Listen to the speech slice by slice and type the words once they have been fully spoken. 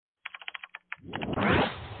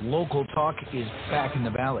Local talk is back in the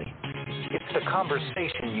Valley. It's the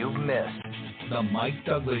conversation you've missed. The Mike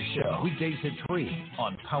Douglas Show. Weekdays at 3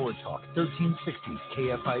 on Power Talk 1360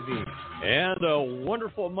 KFIV. And a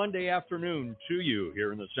wonderful Monday afternoon to you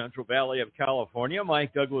here in the Central Valley of California.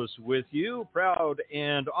 Mike Douglas with you, proud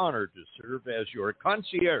and honored to serve as your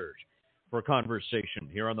concierge for conversation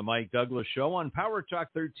here on the Mike Douglas Show on Power Talk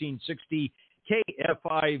 1360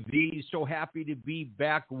 KFIV. So happy to be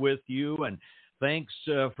back with you, and thanks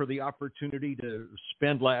for the opportunity to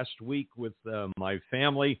spend last week with my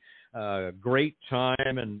family. Great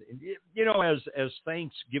time. And, you know, as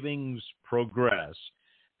Thanksgivings progress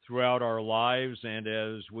throughout our lives and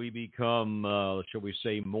as we become, shall we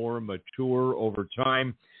say, more mature over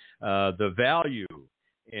time, the value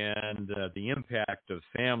and the impact of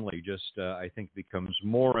family just, I think, becomes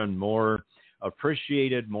more and more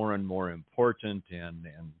appreciated, more and more important, and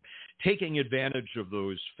taking advantage of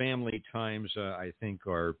those family times, I think,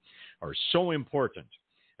 are so important,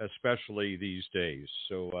 especially these days.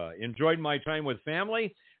 So enjoyed my time with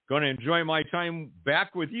family. Going to enjoy my time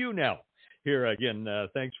back with you now. Here again,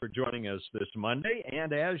 thanks for joining us this Monday.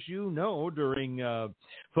 And as you know, during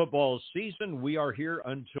football season, we are here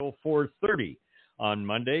until 4:30 on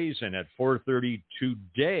Mondays. And at 4:30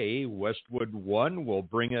 today, Westwood One will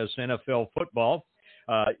bring us NFL football.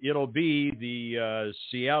 It'll be the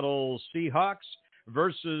Seattle Seahawks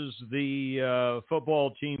versus the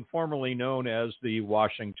football team formerly known as the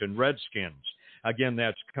Washington Redskins. Again,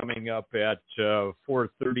 that's coming up at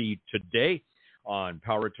 4:30 today on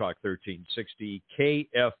Power Talk 1360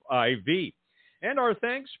 KFIV. And our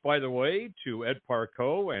thanks, by the way, to Ed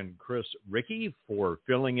Parco and Chris Rickey for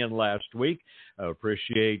filling in last week.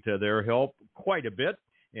 Appreciate their help quite a bit,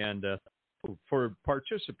 and for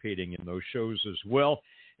participating in those shows as well.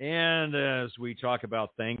 And as we talk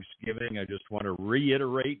about Thanksgiving, I just want to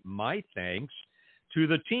reiterate my thanks to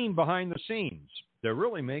the team behind the scenes that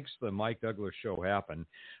really makes the Mike Douglas Show happen.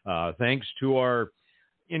 Thanks to our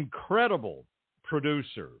incredible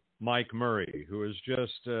producer, Mike Murray, who is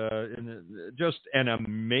just an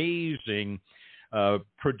amazing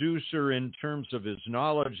producer in terms of his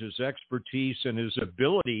knowledge, his expertise, and his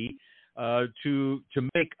ability to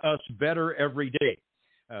make us better every day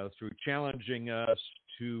through challenging us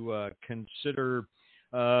to consider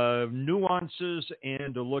nuances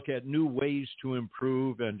and to look at new ways to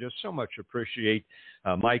improve, and just so much appreciate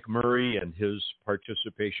Mike Murray and his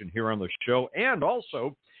participation here on the show, and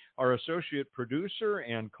also our associate producer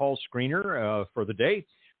and call screener for the day,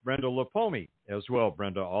 Brenda Lipome, as well.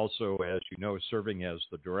 Brenda also, as you know, serving as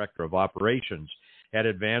the Director of Operations at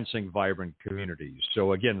Advancing Vibrant Communities.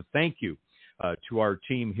 So again, thank you to our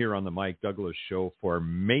team here on the Mike Douglas Show for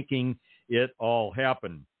making it all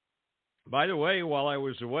happen. By the way, while I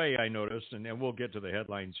was away, I noticed, and we'll get to the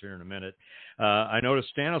headlines here in a minute, I noticed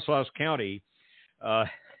Stanislaus County, I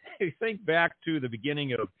think back to the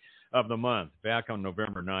beginning of the month, back on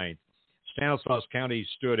November 9th, Stanislaus County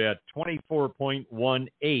stood at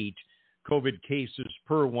 24.18 COVID cases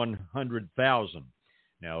per 100,000.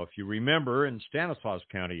 Now, if you remember, in Stanislaus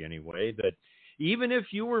County anyway, that even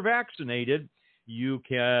if you were vaccinated, you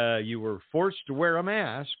were forced to wear a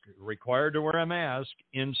mask, required to wear a mask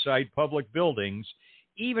inside public buildings,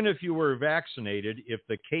 even if you were vaccinated, if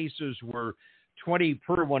the cases were 20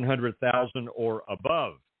 per 100,000 or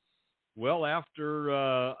above. Well, after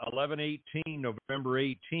 11/18, November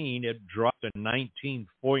 18, it dropped to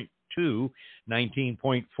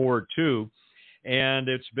 19.42, and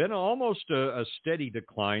it's been almost a steady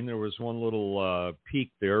decline. There was one little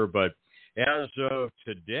peak there, but as of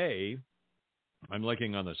today, I'm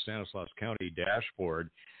looking on the Stanislaus County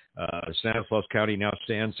dashboard. Stanislaus County now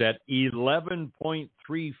stands at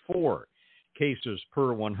 11.34 cases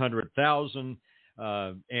per 100,000,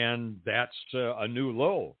 and that's a new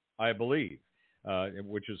low, I believe,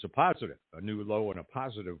 which is a new low in a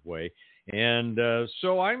positive way. And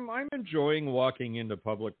so I'm enjoying walking into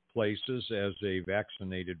public places as a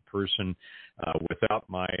vaccinated person without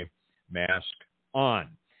my mask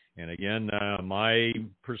on. And again, my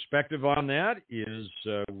perspective on that is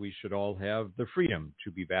we should all have the freedom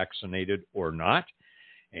to be vaccinated or not,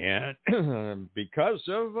 and because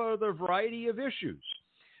of the variety of issues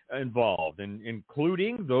involved,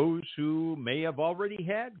 including those who may have already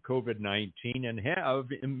had COVID-19 and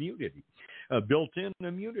have immunity, built-in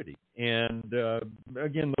immunity. And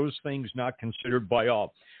again, those things not considered by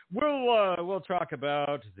all. We'll talk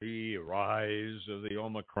about the rise of the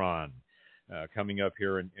Omicron coming up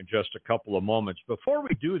here in just a couple of moments. Before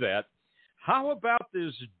we do that, how about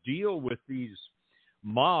this deal with these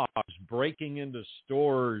mobs breaking into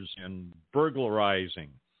stores and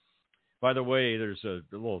burglarizing? By the way, there's a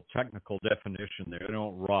little technical definition there. They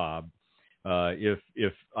don't rob. If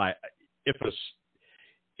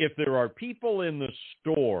there are people in the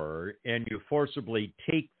store and you forcibly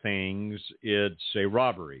take things, it's a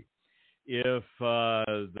robbery. If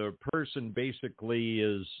the person basically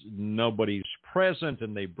is nobody's present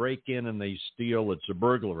and they break in and they steal, it's a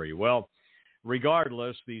burglary. Well,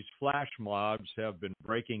 regardless, these flash mobs have been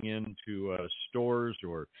breaking into stores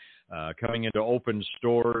or coming into open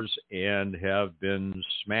stores and have been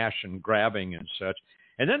smashing, grabbing, and such.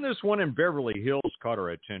 And then this one in Beverly Hills caught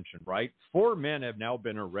our attention, right? 4 men have now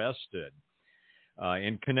been arrested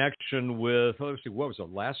in connection with, let's see, what was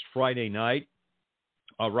it, last Friday night?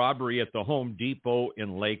 A robbery at the Home Depot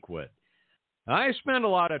in Lakewood. I spend a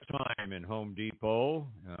lot of time in Home Depot,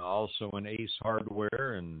 also in Ace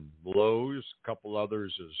Hardware and Lowe's, a couple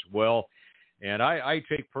others as well. And I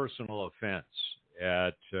take personal offense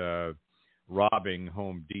at robbing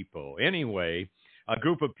Home Depot. Anyway, a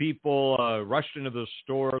group of people rushed into the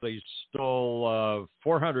store. They stole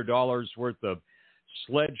 $400 worth of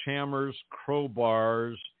sledgehammers,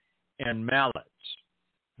 crowbars, and mallets.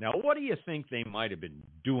 Now, what do you think they might have been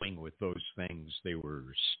doing with those things they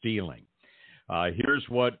were stealing? Here's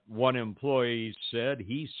what one employee said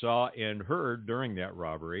he saw and heard during that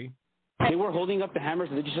robbery. They were holding up the hammers,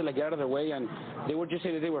 and they just said, like, get out of their way, and they were just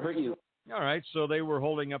saying that they were hurting you. All right, so they were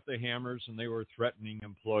holding up the hammers, and they were threatening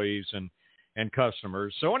employees and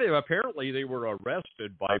customers. So anyway, apparently they were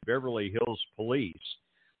arrested by Beverly Hills police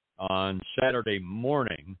on Saturday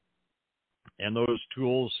morning, and those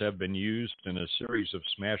tools have been used in a series of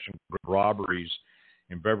smash and grab robberies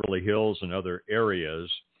in Beverly Hills and other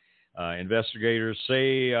areas. Investigators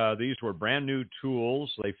say these were brand new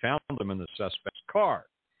tools. They found them in the suspect's car.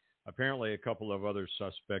 Apparently, a couple of other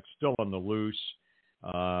suspects still on the loose.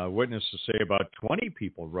 Witnesses say about 20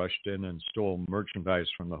 people rushed in and stole merchandise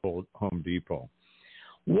from the Home Depot.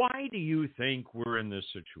 Why do you think we're in this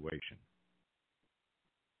situation?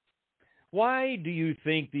 Why do you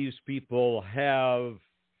think these people have,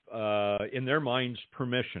 in their minds,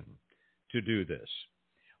 permission to do this?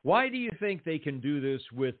 Why do you think they can do this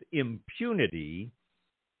with impunity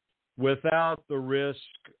without the risk,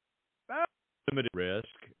 limited risk,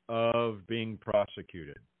 of being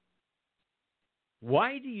prosecuted?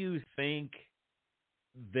 Why do you think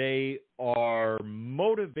they are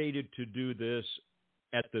motivated to do this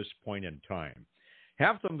at this point in time?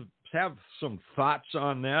 Have some thoughts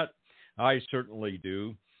on that? I certainly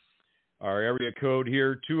do. Our area code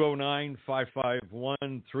here,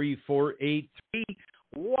 209-551-3483.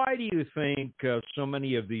 Why do you think so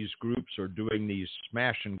many of these groups are doing these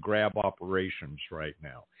smash and grab operations right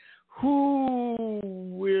now?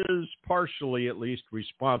 Who is partially, at least,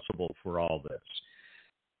 responsible for all this?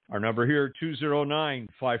 Our number here,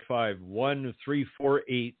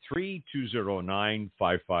 209-551-3483,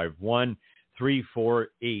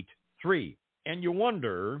 209-551-3483. And you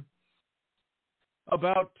wonder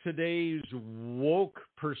about today's woke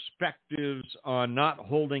perspectives on not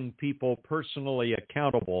holding people personally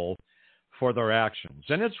accountable for their actions.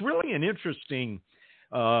 And it's really an interesting,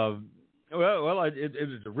 it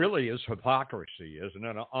really is hypocrisy, isn't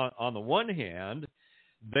it? On the one hand,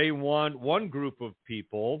 they want one group of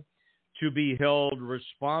people to be held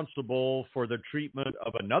responsible for the treatment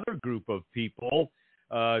of another group of people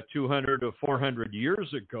 200 to 400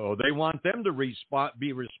 years ago. They want them to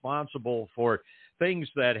be responsible for things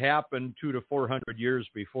that happened 200 to 400 years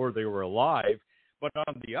before they were alive. But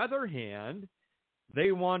on the other hand,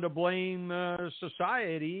 they want to blame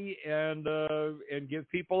society and give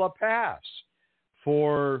people a pass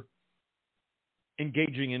for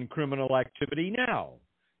engaging in criminal activity now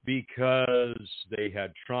because they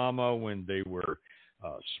had trauma when they were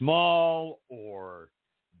small, or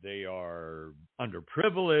they are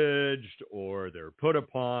underprivileged, or they're put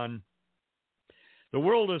upon. The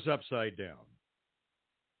world is upside down.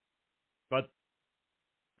 But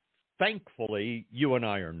thankfully, you and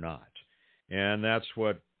I are not. And that's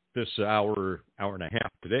what this hour and a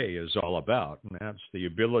half today is all about. And that's the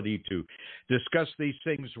ability to discuss these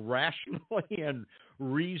things rationally and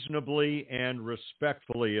reasonably and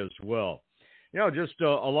respectfully as well. You know, just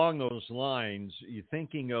along those lines, you're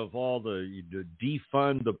thinking of all the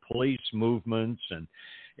defund the police movements and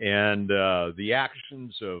the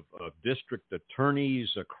actions of district attorneys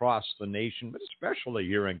across the nation, but especially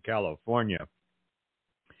here in California.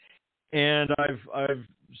 And I've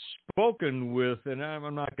spoken with, and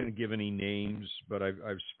I'm not going to give any names, but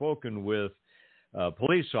I've spoken with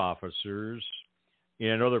police officers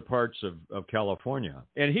in other parts of California.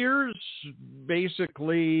 And here's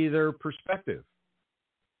basically their perspective.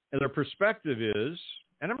 And their perspective is,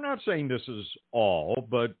 and I'm not saying this is all,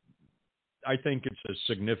 but I think it's a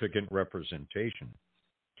significant representation.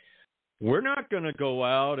 We're not going to go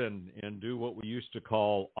out and do what we used to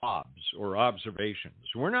call OBS or observations.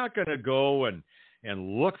 We're not going to go and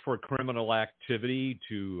look for criminal activity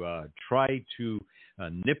to try to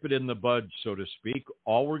nip it in the bud, so to speak.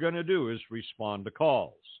 All we're going to do is respond to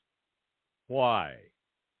calls. Why?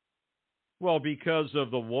 Well, because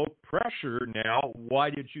of the woke pressure now, why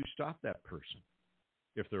did you stop that person?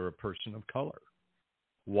 If they're a person of color,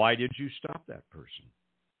 why did you stop that person?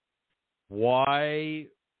 Why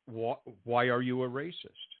are you a racist?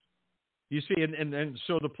 You see, and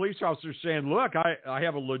so the police officer's saying, look, I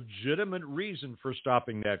have a legitimate reason for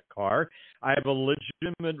stopping that car. I have a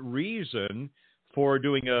legitimate reason for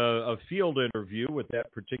doing a field interview with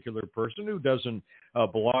that particular person who doesn't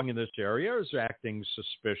belong in this area, is acting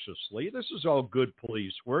suspiciously. This is all good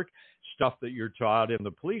police work, stuff that you're taught in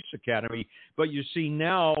the police academy. But you see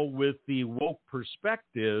now with the woke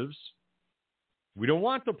perspectives, we don't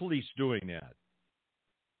want the police doing that.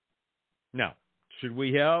 Now, should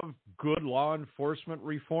we have good law enforcement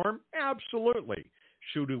reform? Absolutely.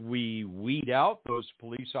 Should we weed out those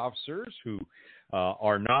police officers who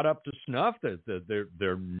are not up to snuff, that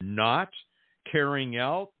they're not carrying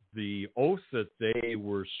out the oath that they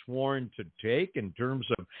were sworn to take in terms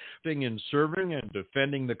of being and serving and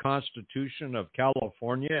defending the Constitution of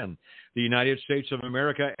California and the United States of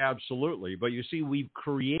America? Absolutely. But you see, we've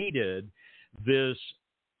created this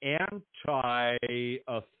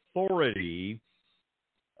anti-authority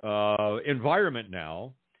environment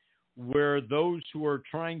now, where those who are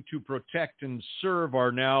trying to protect and serve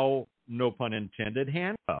are now, no pun intended,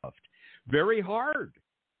 handcuffed. Very hard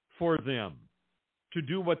for them to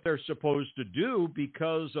do what they're supposed to do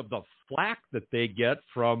because of the flack that they get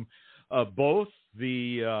from both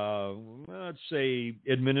the, let's say,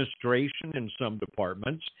 administration in some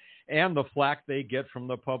departments and the flack they get from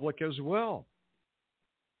the public as well.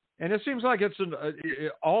 And it seems like it's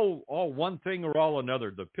all one thing or all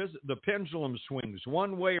another. The pendulum swings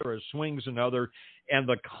one way or it swings another, and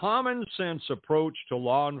the common sense approach to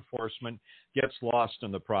law enforcement gets lost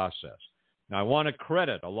in the process. Now, I want to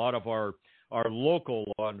credit a lot of our local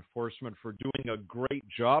law enforcement for doing a great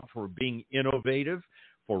job, for being innovative,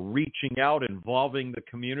 for reaching out, involving the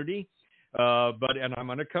community. And I'm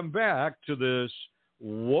going to come back to this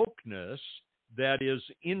wokeness that is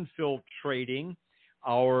infiltrating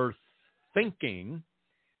our thinking,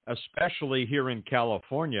 especially here in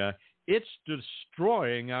California. It's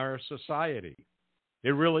destroying our society. It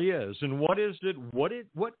really is. And what is it? What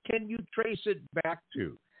can you trace it back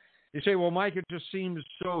to? You say, well, Mike, it just seems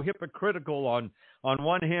so hypocritical. On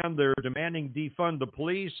one hand, they're demanding defund the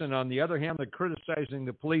police, and on the other hand, they're criticizing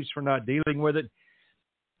the police for not dealing with it.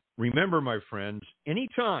 Remember, my friends,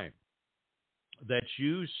 anytime that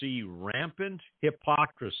you see rampant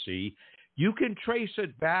hypocrisy, you can trace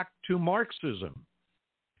it back to Marxism,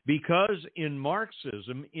 because in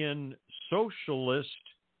Marxism, in socialist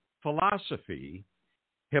philosophy,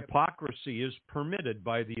 hypocrisy is permitted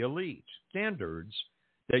by the elite standards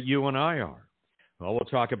that you and I are. Well, we'll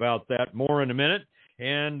talk about that more in a minute.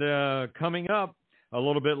 And coming up a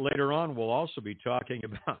little bit later on, we'll also be talking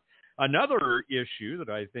about another issue that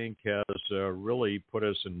I think has really put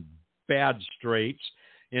us in bad straits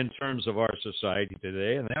in terms of our society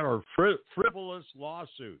today, and that are frivolous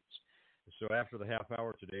lawsuits. So after the half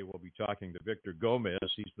hour today, we'll be talking to Victor Gomez.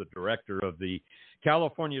 He's the director of the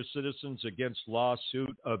California Citizens Against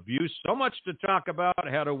Lawsuit Abuse. So much to talk about.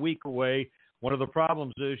 Had a week away. One of the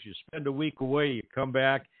problems is you spend a week away, you come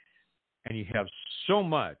back, and you have so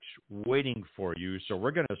much waiting for you. So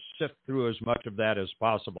we're going to sift through as much of that as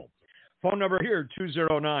possible. Phone number here,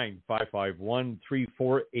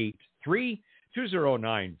 209-551-3483.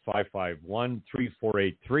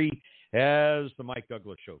 209-551-3483, as the Mike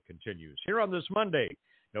Douglas Show continues here on this Monday,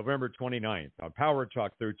 November 29th, on Power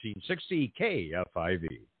Talk 1360 KFIV.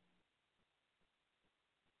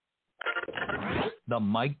 The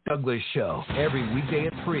Mike Douglas Show, every weekday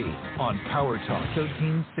at 3 on Power Talk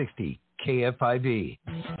 1360 KFIV.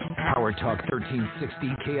 Power Talk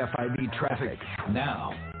 1360 KFIV traffic.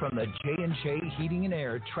 Now, from the J&J Heating and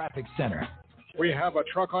Air Traffic Center. We have a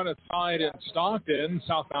truck on its side in Stockton,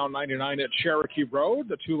 southbound 99 at Cherokee Road.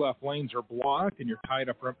 The two left lanes are blocked, and you're tied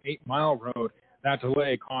up from 8 Mile Road. That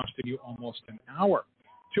delay costed you almost an hour.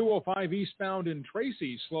 205 eastbound in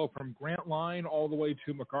Tracy, slow from Grant Line all the way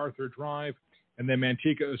to MacArthur Drive. And then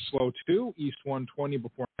Manteca is slow too, east 120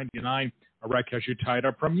 before 99. A wreck has you tied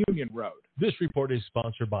up from Union Road. This report is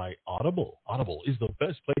sponsored by Audible. Audible is the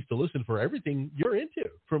best place to listen for everything you're into,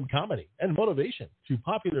 from comedy and motivation to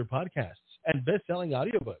popular podcasts and best-selling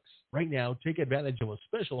audiobooks. Right now, take advantage of a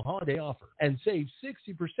special holiday offer and save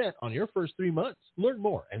 60% on your first 3 months. Learn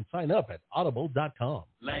more and sign up at audible.com.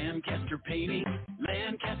 Lancaster Painting,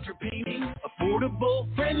 affordable,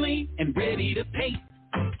 friendly, and ready to paint.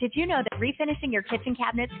 Did you know that refinishing your kitchen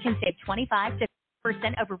cabinets can save 25 to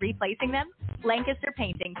 50% over replacing them? Lancaster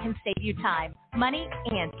Painting can save you time, money,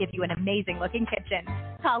 and give you an amazing looking kitchen.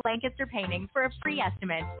 Call Lancaster Painting for a free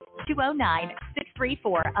estimate.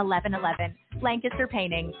 209-634-1111. Lancaster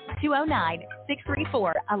Painting,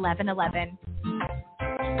 209-634-1111.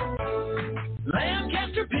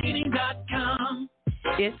 LancasterPainting.com.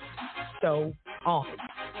 It's so on.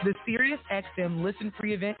 The SiriusXM Listen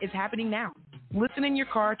Free event is happening now. Listen in your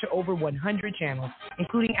car to over 100 channels,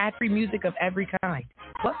 including ad-free music of every kind,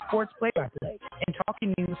 plus sports play-by-play and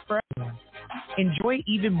talking news for everyone. Enjoy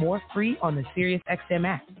even more free on the SiriusXM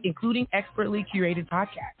app, including expertly curated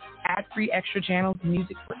podcasts, ad-free extra channels,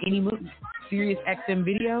 music for any movie, SiriusXM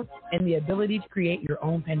video, and the ability to create your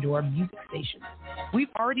own Pandora music station. We've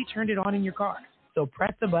already turned it on in your car, so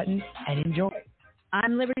press the button and enjoy.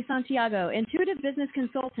 I'm Liberty Santiago, Intuitive Business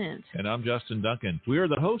Consultant. And I'm Justin Duncan. We are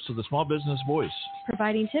the hosts of the Small Business Voice,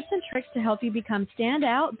 providing tips and tricks to help you become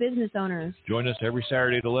standout business owners. Join us every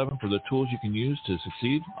Saturday at 11 for the tools you can use to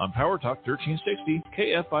succeed on Power Talk 1360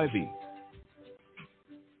 KFIV.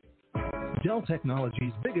 Dell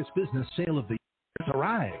Technologies' biggest business sale of the year has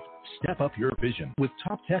arrived. Step up your vision with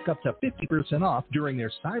top tech up to 50% off during their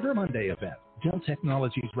Cyber Monday event. Dell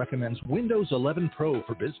Technologies recommends Windows 11 Pro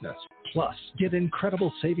for business. Plus, get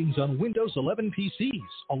incredible savings on Windows 11 PCs,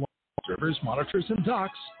 along with servers, monitors, and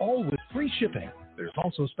docks, all with free shipping. There's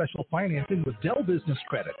also special financing with Dell Business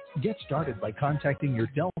Credit. Get started by contacting your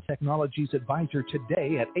Dell Technologies advisor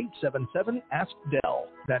today at 877-ASK-DELL.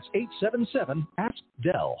 That's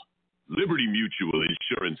 877-ASK-DELL. Liberty Mutual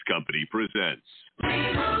Insurance Company presents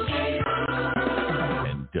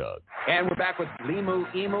and Doug. And we're back with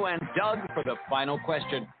Limu, Emu, and Doug for the final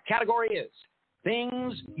question. Category is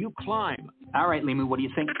things you climb. All right, Limu, what do you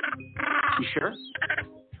think? You sure?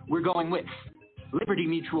 We're going with Liberty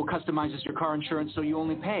Mutual customizes your car insurance so you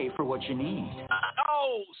only pay for what you need.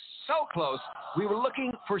 Oh, so close. We were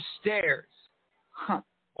looking for stairs. Huh.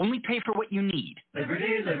 Only pay for what you need.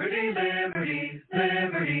 Liberty, liberty, liberty,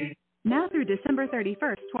 liberty. Now through December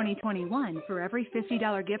 31st, 2021, for every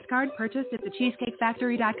 $50 gift card purchased at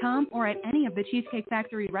thecheesecakefactory.com or at any of the Cheesecake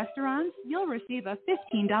Factory restaurants, you'll receive a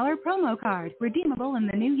 $15 promo card, redeemable in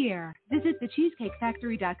the new year. Visit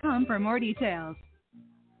thecheesecakefactory.com for more details.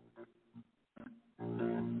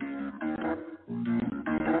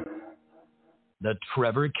 The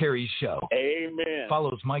Trevor Carey Show. Amen.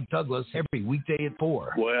 Follows Mike Douglas every weekday at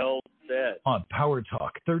 4. Well said. On Power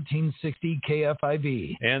Talk 1360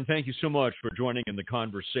 KFIV. And thank you so much for joining in the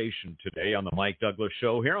conversation today on the Mike Douglas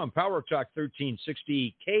Show here on Power Talk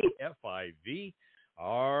 1360 KFIV.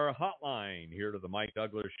 Our hotline here to the Mike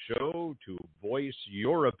Douglas Show to voice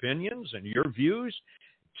your opinions and your views.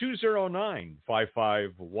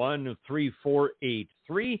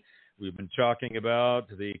 209-551-3483. We've been talking about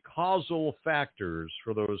the causal factors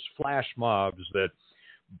for those flash mobs that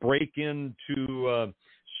break into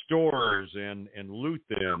stores and loot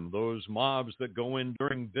them, those mobs that go in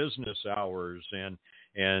during business hours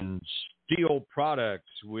and steal products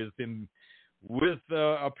with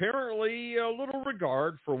apparently a little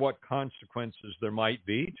regard for what consequences there might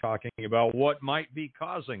be, talking about what might be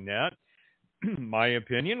causing that. My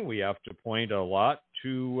opinion, we have to point a lot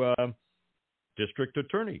to district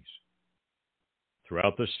attorneys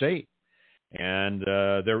throughout the state and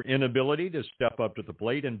their inability to step up to the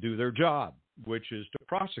plate and do their job, which is to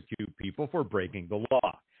prosecute people for breaking the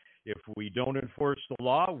law. If we don't enforce the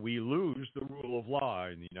law, we lose the rule of law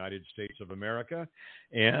in the United States of America,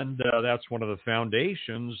 and that's one of the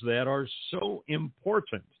foundations that are so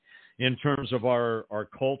important in terms of our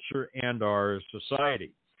culture and our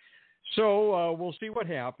society. So we'll see what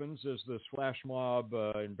happens as this flash mob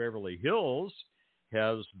in Beverly Hills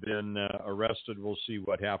has been arrested. We'll see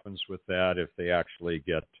what happens with that, if they actually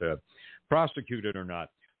get prosecuted or not.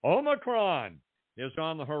 Omicron is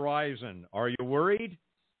on the horizon. Are you worried?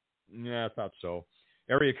 Yeah, I thought so.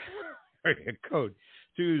 Area code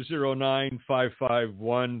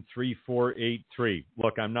 209-551-3483.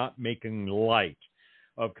 Look, I'm not making light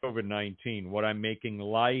of COVID-19. What I'm making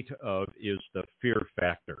light of is the fear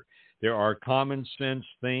factor. There are common sense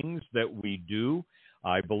things that we do.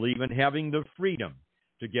 I believe in having the freedom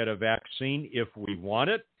to get a vaccine if we want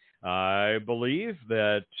it. I believe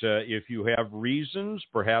that if you have reasons,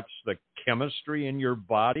 perhaps the chemistry in your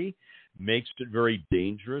body makes it very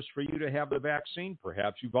dangerous for you to have the vaccine.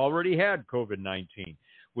 Perhaps you've already had COVID-19,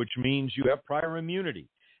 which means you have prior immunity.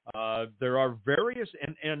 There are various,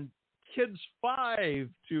 and kids 5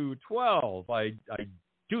 to 12, I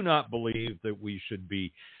do not believe that we should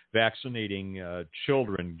be vaccinating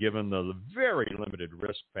children given the very limited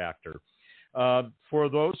risk factor. For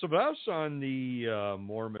those of us on the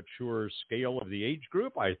more mature scale of the age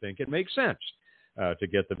group, I think it makes sense to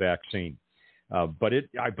get the vaccine. But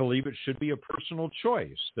I believe it should be a personal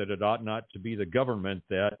choice, that it ought not to be the government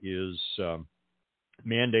that is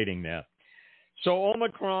mandating that. So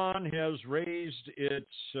Omicron has raised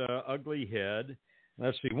its ugly head.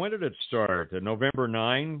 Let's see, when did it start? November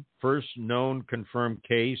 9, first known confirmed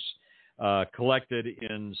case collected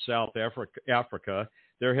in South Africa.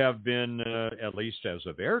 There have been, at least as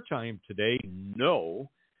of airtime today, no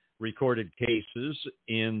recorded cases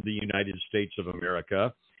in the United States of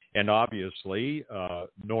America, and obviously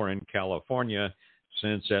nor in California,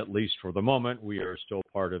 since at least for the moment we are still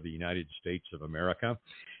part of the United States of America.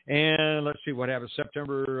 And let's see what happened.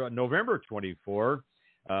 November 24,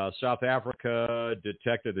 South Africa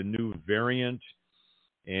detected a new variant.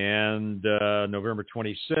 And November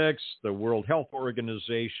 26, the World Health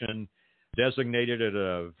Organization designated it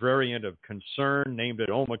a variant of concern, named it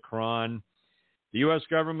Omicron. The U.S.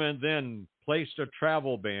 government then placed a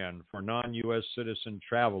travel ban for non-U.S. citizen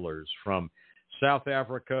travelers from South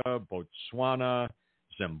Africa, Botswana,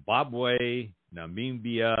 Zimbabwe,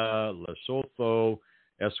 Namibia, Lesotho,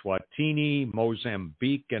 Eswatini,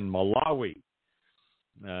 Mozambique, and Malawi.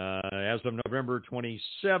 As of November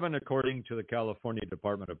 27, according to the California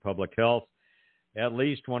Department of Public Health, at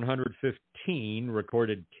least 115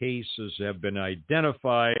 recorded cases have been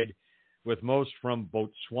identified, with most from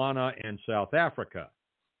Botswana and South Africa.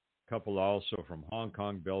 A couple also from Hong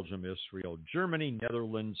Kong, Belgium, Israel, Germany,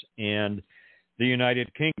 Netherlands, and the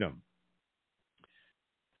United Kingdom.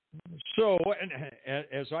 So,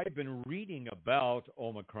 as I've been reading about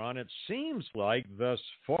Omicron, it seems like thus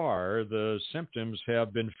far the symptoms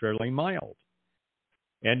have been fairly mild.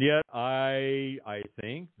 And yet I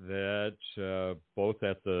think that both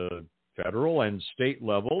at the federal and state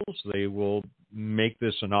levels, they will make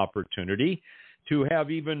this an opportunity to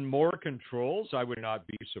have even more controls. I would not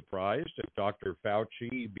be surprised if Dr.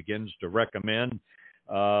 Fauci begins to recommend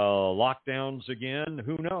lockdowns again.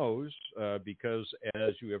 Who knows? Because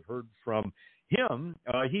as you have heard from him,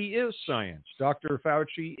 he is science. Dr.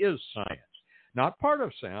 Fauci is science. Not part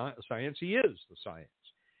of science, he is the science.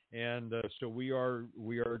 And so we are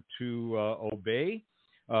to obey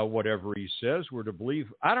whatever he says. We're to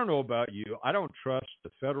believe. I don't know about you. I don't trust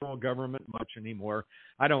the federal government much anymore.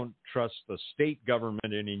 I don't trust the state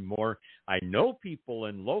government anymore. I know people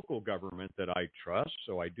in local government that I trust,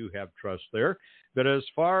 so I do have trust there. But as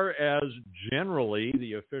far as generally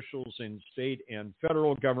the officials in state and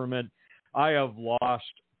federal government, I have lost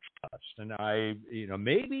trust. And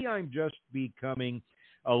maybe I'm just becoming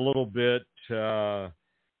a little bit. I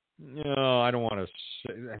don't want to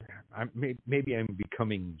say. Maybe I'm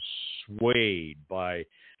becoming swayed by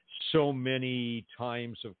so many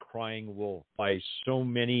times of crying wolf, by so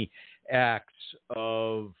many acts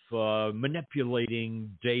of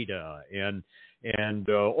manipulating data and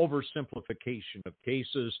oversimplification of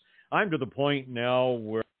cases. I'm to the point now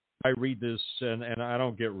where I read this and I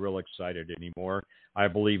don't get real excited anymore. I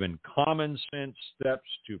believe in common sense steps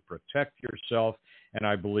to protect yourself, and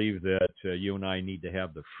I believe that you and I need to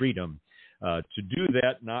have the freedom to do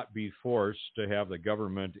that, not be forced to have the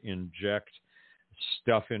government inject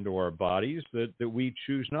stuff into our bodies that we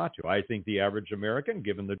choose not to. I think the average American,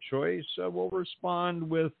 given the choice, will respond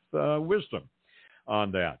with wisdom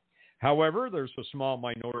on that. However, there's a small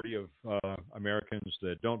minority of Americans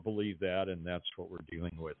that don't believe that, and that's what we're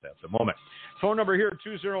dealing with at the moment. Phone number here,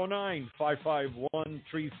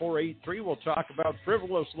 209-551-3483. We'll talk about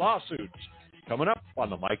frivolous lawsuits coming up on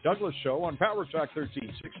the Mike Douglas Show on Power Talk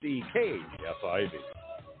 1360 KFIV.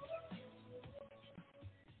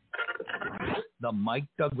 The Mike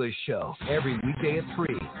Douglas Show, every weekday at 3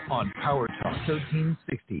 on Power Talk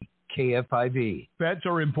 1360 KFIV. Pets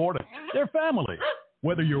are important. They're family.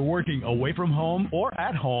 Whether you're working away from home or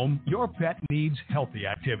at home, your pet needs healthy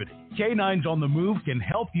activity. Canines on the Move can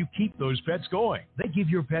help you keep those pets going. They give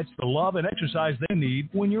your pets the love and exercise they need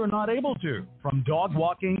when you're not able to. From dog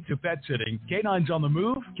walking to pet sitting, Canines on the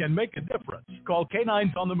Move can make a difference. Call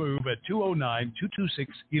Canines on the Move at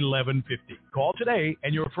 209-226-1150. Call today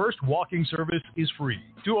and your first walking service is free.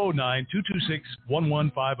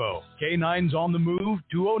 209-226-1150. Canines on the Move,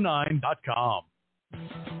 209.com.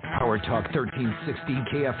 Power Talk 1360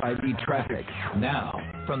 KFIV traffic. Now,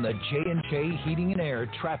 from the J&J Heating and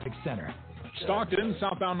Air Traffic Center. Stockton,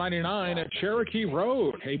 southbound 99 at Cherokee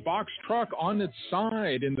Road. A box truck on its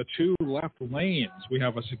side in the two left lanes. We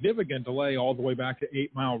have a significant delay all the way back to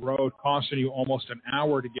 8 Mile Road, costing you almost an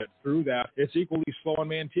hour to get through that. It's equally slow in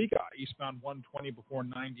Manteca, eastbound 120 before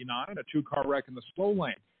 99, a two-car wreck in the slow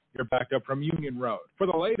lane. You're backed up from Union Road. For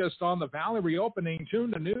the latest on the Valley reopening,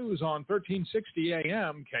 tune to news on 1360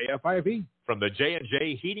 AM KFIV. From the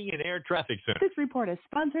J&J Heating and Air Traffic Center. This report is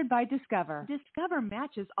sponsored by Discover. Discover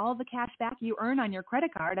matches all the cash back you earn on your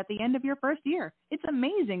credit card at the end of your first year. It's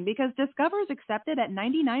amazing because Discover is accepted at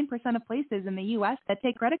 99% of places in the U.S. that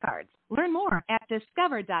take credit cards. Learn more at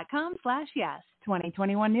discover.com/yes.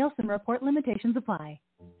 2021 Nielsen Report limitations apply.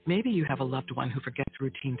 Maybe you have a loved one who forgets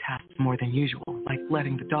routine tasks more than usual, like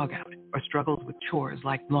letting the dog out, or struggles with chores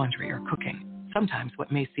like laundry or cooking. Sometimes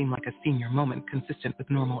what may seem like a senior moment consistent with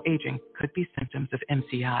normal aging could be symptoms of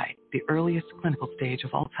MCI, the earliest clinical stage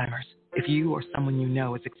of Alzheimer's. If you or someone you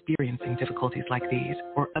know is experiencing difficulties like these,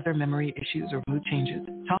 or other memory issues or mood changes,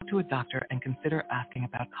 talk to a doctor and consider asking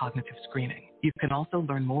about cognitive screening. You can also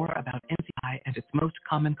learn more about MCI and its most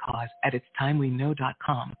common cause at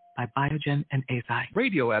itstimeweknow.com by Biogen and Eisai.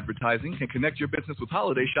 Radio advertising can connect your business with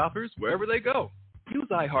holiday shoppers wherever they go. Use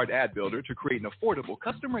iHeart Ad Builder to create an affordable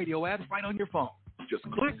custom radio ad right on your phone. Just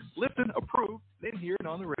click, listen, approve, then hear it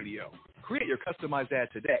on the radio. Create your customized ad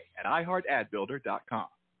today at iHeartAdBuilder.com.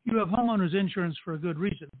 You have homeowners insurance for a good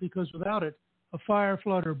reason, because without it, a fire,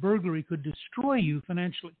 flood, or burglary could destroy you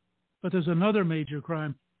financially. But there's another major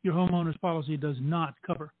crime your homeowner's policy does not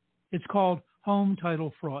cover. It's called home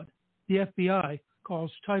title fraud. The FBI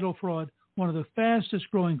calls title fraud one of the fastest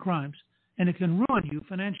growing crimes, and it can ruin you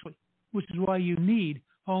financially, which is why you need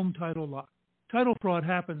Home Title Lock. Title fraud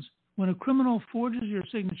happens when a criminal forges your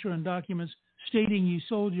signature on documents stating you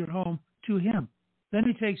sold your home to him. Then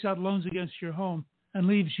he takes out loans against your home and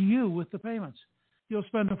leaves you with the payments. You'll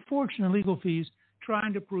spend a fortune in legal fees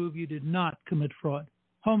trying to prove you did not commit fraud.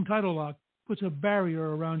 Home Title Lock puts a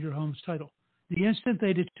barrier around your home's title. The instant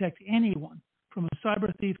they detect anyone, from a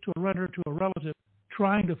cyber thief to a renter to a relative,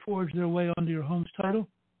 trying to forge their way onto your home's title,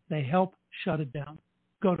 they help shut it down.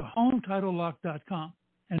 Go to HomeTitleLock.com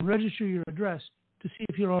and register your address to see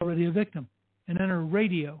if you're already a victim, and enter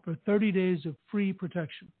radio for 30 days of free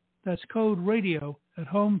protection. That's code radio at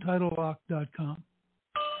HomeTitleLock.com.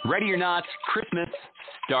 Ready or not, Christmas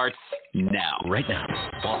starts now. Right now.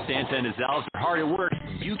 While Santa and his elves are hard at work,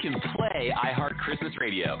 you can play iHeart Christmas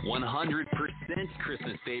Radio. 100%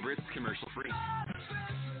 Christmas favorites, commercial free.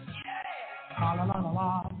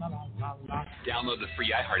 Download the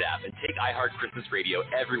free iHeart app and take iHeart Christmas Radio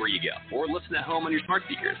everywhere you go, or listen at home on your smart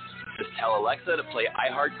speakers. Just tell Alexa to play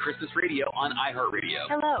iHeart Christmas Radio on iHeartRadio.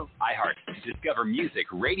 Hello. iHeart. Discover music,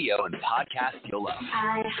 radio, and podcasts you'll love.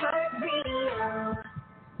 iHeartRadio.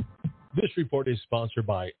 This report is sponsored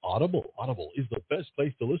by Audible. Audible is the best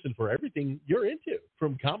place to listen for everything you're into,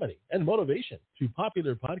 from comedy and motivation to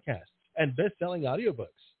popular podcasts and best-selling audiobooks.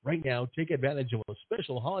 Right now, take advantage of a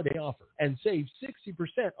special holiday offer and save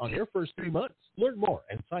 60% on your first 3 months. Learn more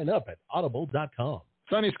and sign up at audible.com.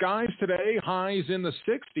 Sunny skies today, highs in the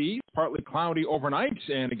 60s, partly cloudy overnight,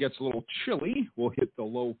 and it gets a little chilly. We'll hit the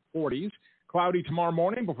low 40s. Cloudy tomorrow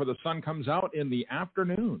morning before the sun comes out in the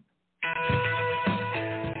afternoon.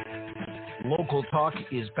 Local Talk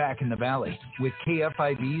is back in the Valley with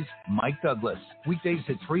KFIV's Mike Douglas. Weekdays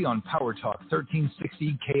at 3 on Power Talk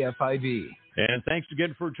 1360 KFIV. And thanks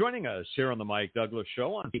again for joining us here on the Mike Douglas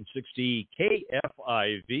Show on 1360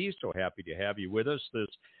 KFIV. So happy to have you with us this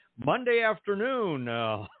Monday afternoon,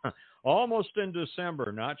 almost in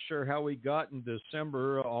December. Not sure how we got in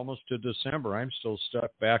December, almost to December. I'm still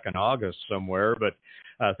stuck back in August somewhere. But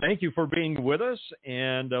thank you for being with us,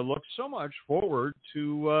 and look so much forward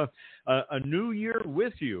to a new year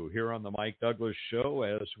with you here on the Mike Douglas Show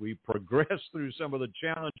as we progress through some of the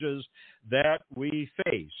challenges that we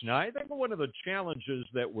face. Now, I think one of the challenges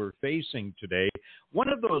that we're facing today, one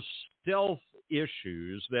of those stealth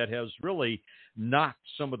issues that has really knocked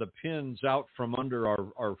some of the pins out from under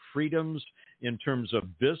our freedoms in terms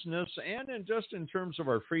of business and in terms of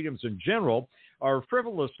our freedoms in general, are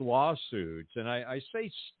frivolous lawsuits. And I say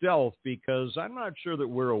stealth because I'm not sure that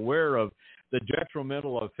we're aware of the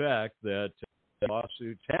detrimental effect that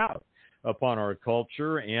lawsuits have upon our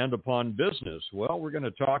culture and upon business. Well, we're going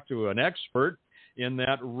to talk to an expert in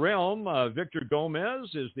that realm. Victor Gomez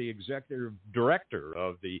is the executive director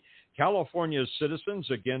of the California Citizens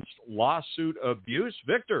Against Lawsuit Abuse.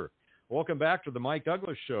 Victor, welcome back to the Mike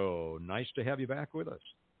Douglas Show. Nice to have you back with us.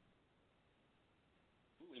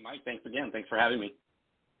 Mike, thanks again. Thanks for having me.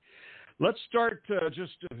 Let's start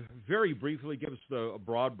just very briefly, give us a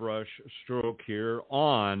broad brush stroke here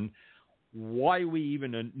on why we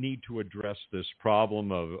even need to address this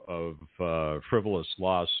problem of frivolous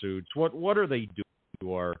lawsuits. What are they doing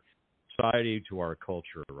to our society, to our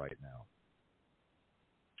culture right now?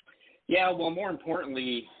 Yeah, well, more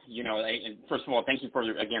importantly, first of all, thank you for,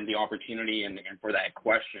 again, the opportunity and for that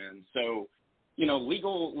question. So,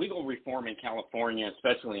 legal reform in California,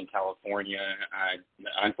 especially in California,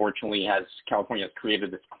 unfortunately, California has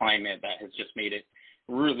created this climate that has just made it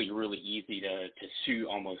really, really easy to sue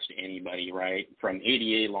almost anybody, right? From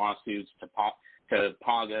ADA lawsuits to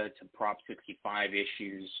PAGA to Prop 65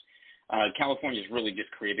 issues. California has really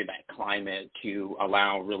just created that climate to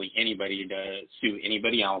allow really anybody to sue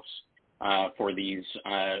anybody else for these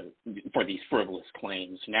frivolous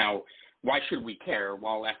claims. Now, why should we care?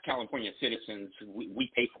 Well, as California citizens,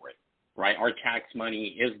 we pay for it, right? Our tax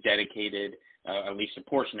money is dedicated, at least a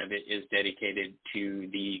portion of it is dedicated to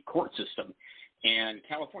the court system. And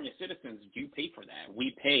California citizens do pay for that.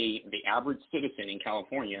 The average citizen in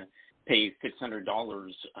California pays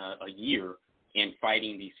 $600 a year in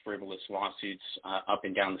fighting these frivolous lawsuits up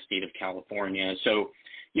and down the state of California. So,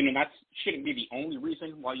 that shouldn't be the only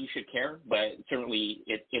reason why you should care, but certainly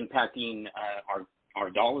it impacting our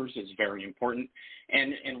dollars is very important.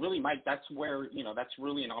 And really, Mike, that's where, that's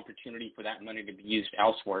really an opportunity for that money to be used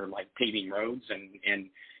elsewhere, like paving roads and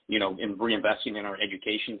reinvesting in our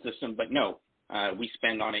education system. But no, we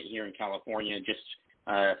spend on it here in California just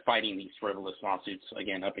fighting these frivolous lawsuits,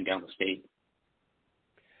 again, up and down the state.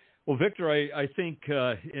 Well, Victor, I think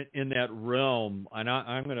in that realm, and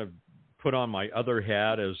I'm going to put on my other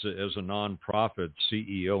hat as a nonprofit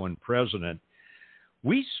CEO and president,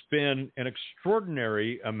 we spend an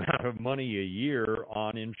extraordinary amount of money a year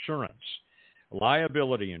on insurance,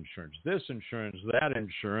 liability insurance, this insurance, that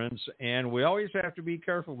insurance, and we always have to be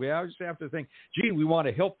careful. We always have to think, gee, we want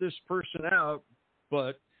to help this person out,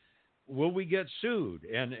 but will we get sued?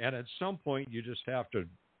 And at some point, you just have to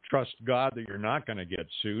trust God that you're not going to get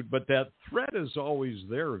sued, but that threat is always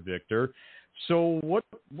there, Victor. So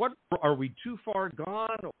what are we too far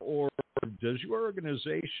gone, or does your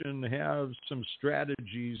organization have some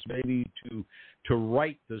strategies maybe to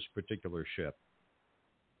right this particular ship?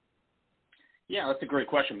 Yeah, that's a great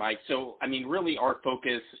question, Mike. So, really our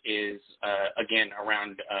focus is, again,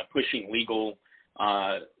 around pushing legal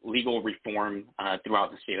reform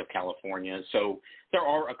throughout the state of California. So there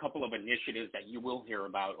are a couple of initiatives that you will hear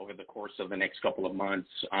about over the course of the next couple of months,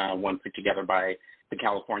 one put together by the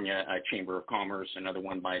California Chamber of Commerce, another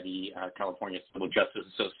one by the California Civil Justice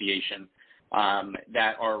Association,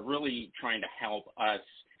 that are really trying to help us,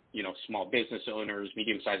 small business owners,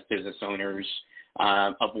 medium-sized business owners,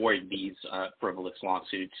 avoid these frivolous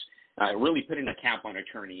lawsuits. Really putting a cap on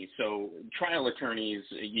attorneys. So trial attorneys,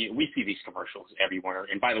 we see these commercials everywhere.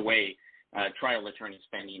 And by the way, trial attorney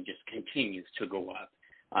spending just continues to go up.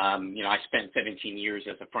 I spent 17 years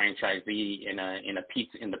as a franchisee in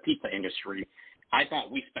the pizza industry. I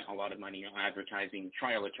thought we spent a lot of money on advertising.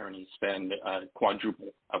 Trial attorneys spend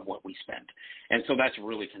quadruple of what we spend. And so that's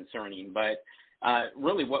really concerning. But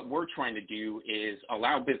really what we're trying to do is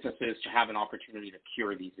allow businesses to have an opportunity to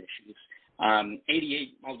cure these issues.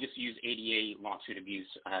 ADA, I'll just use ADA lawsuit abuse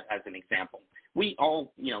as an example. We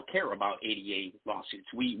all, care about ADA lawsuits.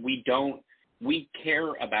 We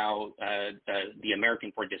care about the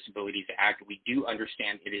American for Disabilities Act. We do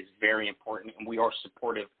understand it is very important, and we are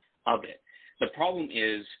supportive of it. The problem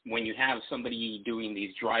is when you have somebody doing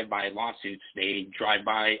these drive-by lawsuits, they drive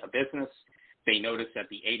by a business, they notice that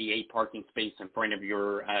the ADA parking space in front of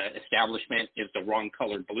your establishment is the wrong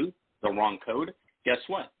color blue, the wrong code. Guess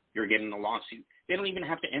what? You're getting a lawsuit. They don't even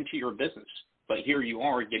have to enter your business. But here you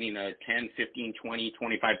are getting a $10,000, $15,000, $20,000,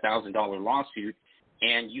 $25,000 lawsuit,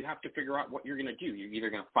 and you have to figure out what you're going to do. You're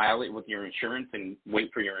either going to file it with your insurance and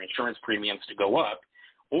wait for your insurance premiums to go up,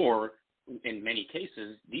 or in many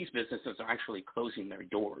cases, these businesses are actually closing their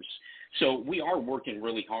doors. So we are working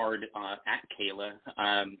really hard at CALA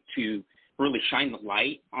to really shine the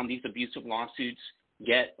light on these abusive lawsuits,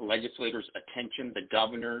 get legislators' attention, the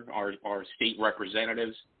governor, our state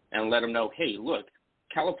representatives, and let them know, hey, look,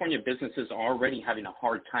 California businesses are already having a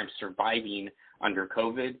hard time surviving under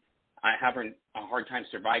COVID. Having a hard time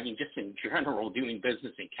surviving just in general doing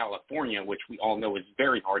business in California, which we all know is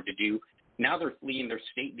very hard to do. Now they're fleeing their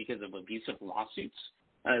state because of abusive lawsuits.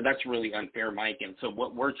 That's really unfair, Mike. And so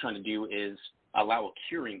what we're trying to do is allow a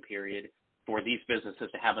curing period for these businesses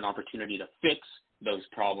to have an opportunity to fix those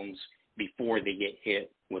problems before they get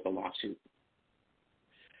hit with a lawsuit.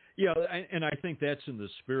 Yeah, and I think that's in the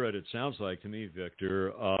spirit, it sounds like to me,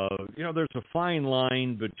 Victor. There's a fine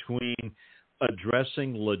line between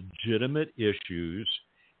addressing legitimate issues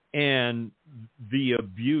and the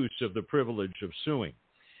abuse of the privilege of suing.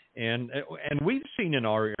 And we've seen in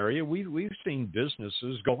our area, we've seen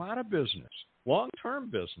businesses go out of business,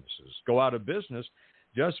 long-term businesses go out of business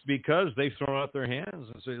just because they throw out their hands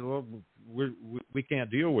and say, well, we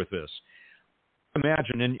can't deal with this.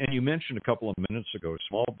 Imagine, and you mentioned a couple of minutes ago,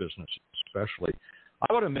 small businesses especially.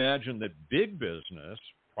 I would imagine that big business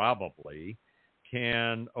probably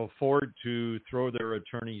can afford to throw their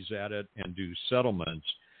attorneys at it and do settlements.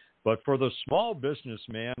 But for the small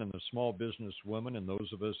businessman and the small businesswoman and those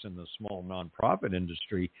of us in the small nonprofit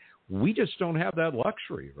industry, we just don't have that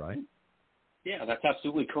luxury, right? Yeah, that's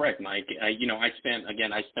absolutely correct, Mike. I spent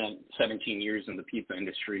 17 years in the pizza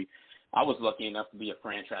industry. I was lucky enough to be a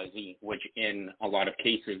franchisee, which in a lot of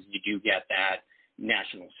cases you do get that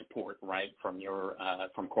national support, right, from your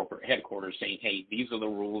from corporate headquarters saying, hey, these are the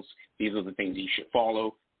rules, these are the things you should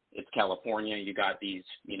follow. It's California. You got these,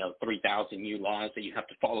 3,000 new laws that you have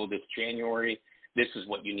to follow this January. This is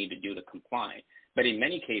what you need to do to comply. But in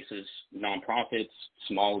many cases, nonprofits,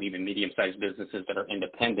 small, even medium-sized businesses that are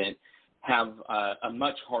independent have a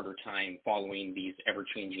much harder time following these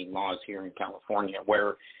ever-changing laws here in California, where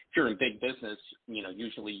if you're in big business,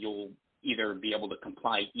 usually you'll either be able to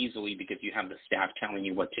comply easily because you have the staff telling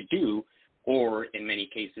you what to do, or in many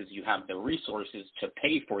cases you have the resources to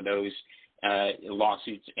pay for those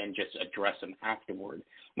lawsuits and just address them afterward.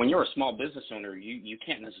 When you're a small business owner, you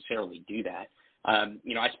can't necessarily do that.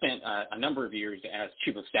 I spent a number of years as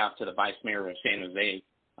chief of staff to the vice mayor of San Jose,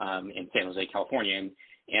 in San Jose, California,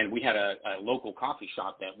 and we had a local coffee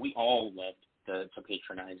shop that we all loved to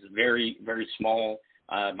patronize. Very, very small,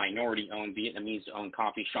 minority-owned, Vietnamese-owned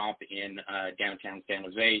coffee shop in downtown San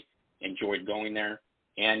Jose. Enjoyed going there.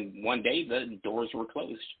 And one day the doors were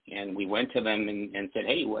closed, and we went to them and said,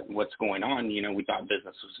 hey, what's going on? We thought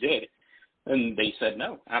business was good. And they said,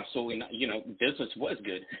 no, absolutely not. Business was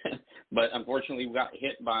good. But unfortunately, we got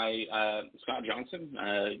hit by Scott Johnson,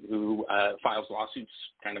 who files lawsuits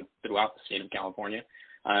kind of throughout the state of California,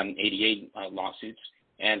 88 lawsuits,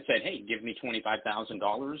 and said, hey, give me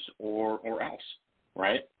 $25,000 or else,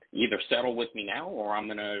 right? Either settle with me now or I'm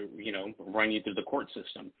going to, run you through the court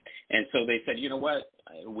system. And so they said, you know what,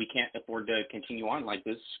 we can't afford to continue on like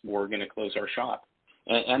this. We're going to close our shop.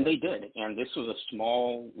 And they did. And this was a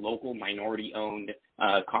small, local, minority-owned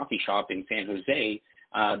coffee shop in San Jose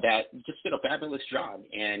that just did a fabulous job.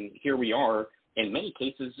 And here we are, in many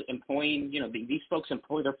cases, employing, these folks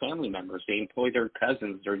employ their family members. They employ their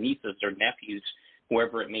cousins, their nieces, their nephews,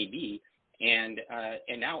 whoever it may be. And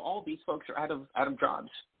now all these folks are out of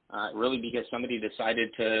jobs. Really because somebody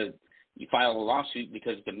decided to file a lawsuit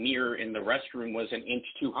because the mirror in the restroom was an inch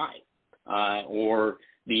too high, or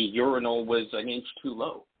the urinal was an inch too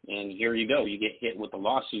low. And here you go, you get hit with a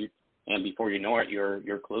lawsuit, and before you know it,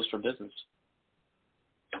 you're closed for business.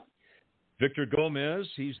 Victor Gomez,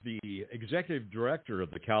 he's the executive director of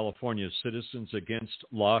the California Citizens Against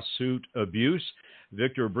Lawsuit Abuse.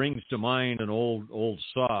 Victor brings to mind an old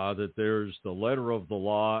saw that there's the letter of the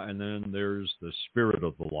law and then there's the spirit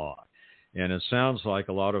of the law. And it sounds like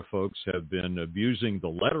a lot of folks have been abusing the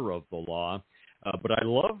letter of the law. But I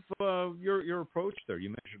love your approach there. You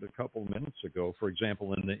mentioned a couple of minutes ago, for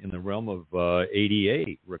example, in the realm of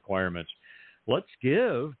ADA requirements. Let's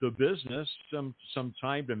give the business some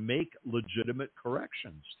time to make legitimate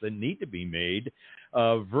corrections that need to be made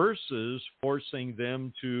versus forcing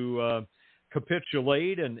them to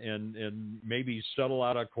capitulate and maybe settle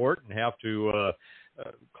out of court and have to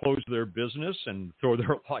close their business and throw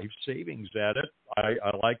their life savings at it.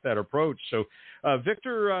 I like that approach. So,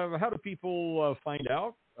 Victor, how do people find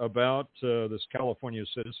out about this California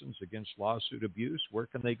Citizens Against Lawsuit Abuse? Where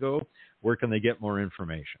can they go? Where can they get more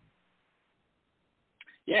information?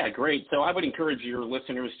 Yeah, great. So I would encourage your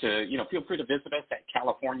listeners to, feel free to visit us at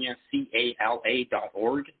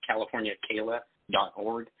CaliforniaCala.org,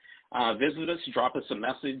 CaliforniaCala.org. Visit us, drop us a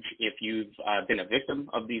message if you've been a victim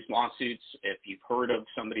of these lawsuits, if you've heard of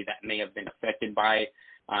somebody that may have been affected by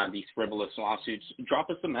these frivolous lawsuits. Drop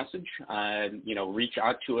us a message. Reach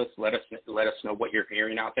out to us. Let us know what you're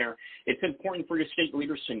hearing out there. It's important for your state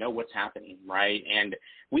leaders to know what's happening, right? And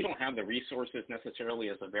we don't have the resources necessarily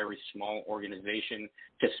as a very small organization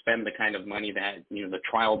to spend the kind of money that the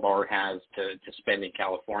trial bar has to spend in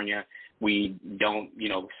California. We don't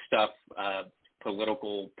stuff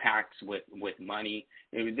political PACs with money.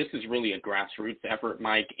 This is really a grassroots effort,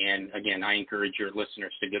 Mike. And again, I encourage your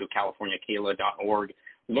listeners to go to CaliforniaCala.org,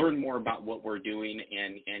 learn more about what we're doing,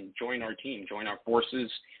 and join our team, join our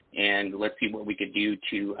forces, and let's see what we could do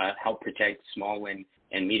to help protect small and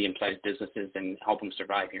medium-sized businesses and help them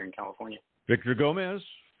survive here in California. Victor Gomez,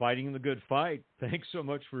 fighting the good fight. Thanks so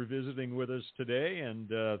much for visiting with us today, and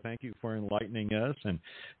thank you for enlightening us and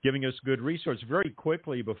giving us good resources. Very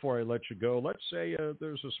quickly, before I let you go, let's say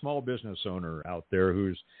there's a small business owner out there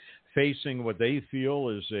who's facing what they feel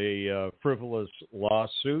is a frivolous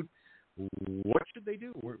lawsuit. What should they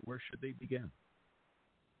do? Where should they begin?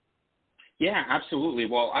 Yeah, absolutely.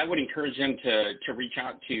 Well, I would encourage them to reach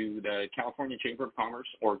out to the California Chamber of Commerce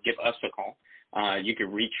or give us a call. You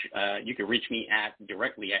can reach me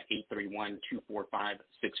directly at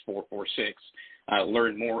 831-245-6446.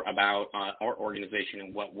 Learn more about our organization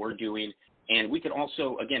and what we're doing, and we could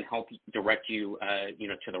also again help direct you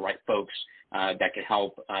to the right folks that could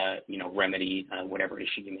help remedy whatever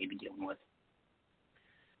issue you may be dealing with.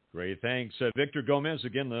 Great, thanks. Victor Gomez,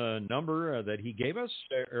 again, the number that he gave us,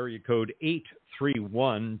 area code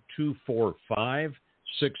 831-245-6446.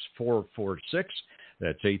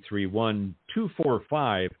 That's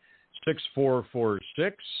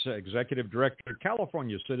 831-245-6446. Executive Director,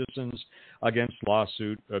 California Citizens Against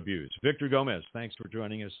Lawsuit Abuse. Victor Gomez, thanks for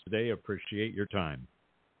joining us today. Appreciate your time.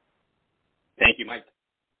 Thank you, Mike.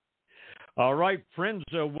 All right, friends,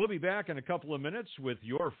 we'll be back in a couple of minutes with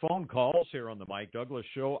your phone calls here on the Mike Douglas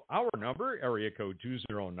Show. Our number, area code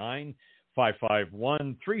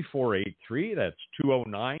 209-551-3483. That's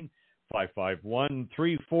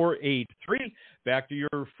 209-551-3483. Back to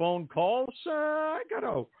your phone calls. I got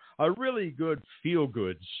a really good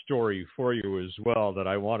feel-good story for you as well that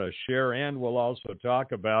I want to share, and we'll also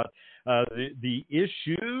talk about the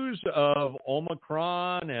issues of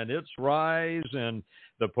Omicron and its rise and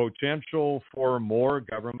the potential for more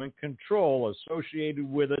government control associated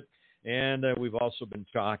with it. And we've also been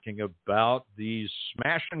talking about these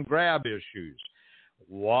smash and grab issues.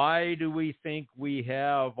 Why do we think we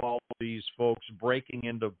have all these folks breaking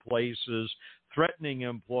into places, threatening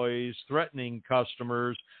employees, threatening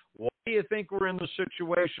customers? Why do you think we're in the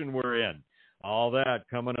situation we're in? All that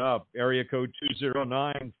coming up. Area code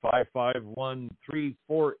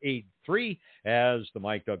 209-551-3483 as the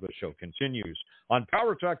Mike Douglas Show continues on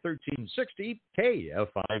Power Talk 1360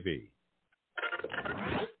 KFIV.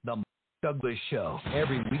 The Mike Douglas Show,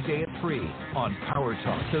 every weekday at 3 on Power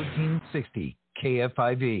Talk 1360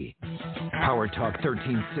 KFIV. Power Talk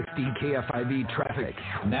 1360 KFIV traffic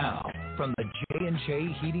now from the J&J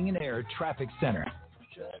Heating and Air Traffic Center.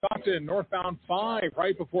 Stockton, northbound 5,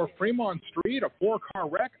 right before Fremont Street, a 4-car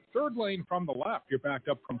wreck, third lane from the left. You're backed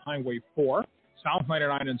up from Highway 4. South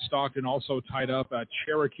 99 in Stockton also tied up at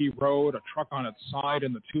Cherokee Road, a truck on its side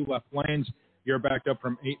in the 2 left lanes. You're backed up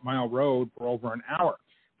from 8 Mile Road for over an hour.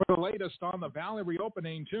 For the latest on the Valley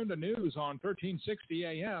reopening, tune to news on 1360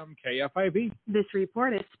 AM KFIV. This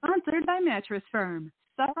report is sponsored by Mattress Firm.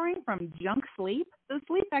 Suffering from junk sleep? The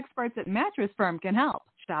sleep experts at Mattress Firm can help.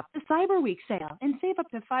 Shop the Cyber Week sale and save up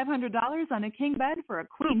to $500 on a king bed for a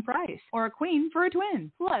queen price or a queen for a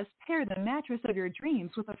twin. Plus, pair the mattress of your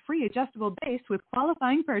dreams with a free adjustable base with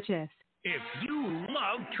qualifying purchase. If you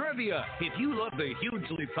love trivia, if you love the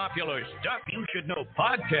hugely popular Stuff You Should Know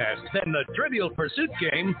podcast, then the Trivial Pursuit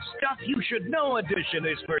game, Stuff You Should Know edition,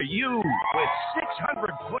 is for you. With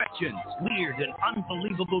 600 questions, weird and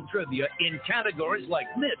unbelievable trivia in categories like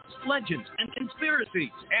myths, legends, and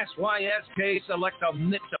conspiracies. SYSK selects a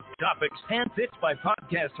mix of topics handpicked by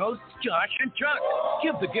podcast hosts Josh and Chuck.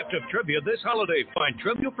 Give the gift of trivia this holiday. Find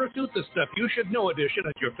Trivial Pursuit, the Stuff You Should Know edition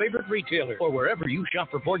at your favorite retailer or wherever you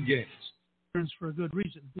shop for board games. For a good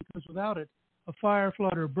reason, because without it, a fire,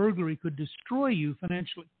 flood, or burglary could destroy you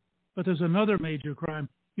financially. But there's another major crime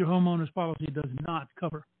your homeowner's policy does not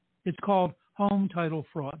cover. It's called home title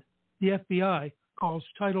fraud. The FBI calls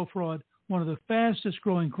title fraud one of the fastest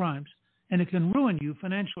growing crimes, and it can ruin you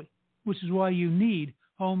financially, which is why you need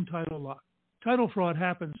Home Title Lock. Title fraud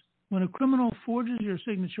happens when a criminal forges your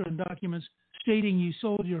signature in documents stating you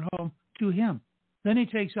sold your home to him. Then he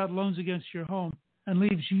takes out loans against your home and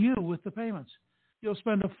leaves you with the payments. You'll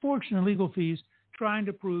spend a fortune in legal fees trying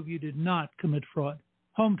to prove you did not commit fraud.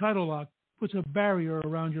 Home Title Lock puts a barrier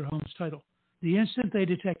around your home's title. The instant they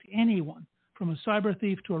detect anyone, from a cyber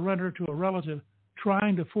thief to a renter to a relative,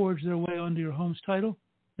 trying to forge their way onto your home's title,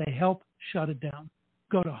 they help shut it down.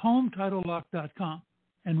 Go to HomeTitleLock.com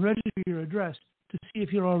and register your address to see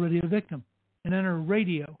if you're already a victim, and enter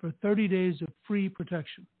radio for 30 days of free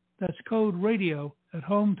protection. That's code radio at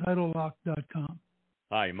HomeTitleLock.com.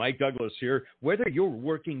 Hi, Mike Douglas here. Whether you're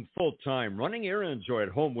working full-time, running errands, or at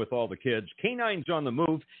home with all the kids, Canines on the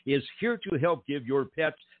Move is here to help give your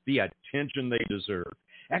pets the attention they deserve.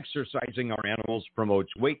 Exercising our animals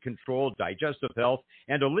promotes weight control, digestive health,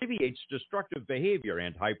 and alleviates destructive behavior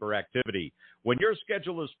and hyperactivity. When your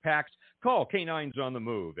schedule is packed, call Canines on the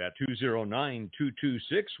Move at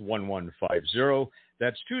 209-226-1150.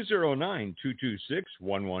 That's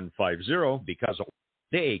 209-226-1150 because a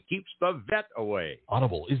day keeps the vet away.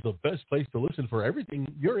 Audible is the best place to listen for everything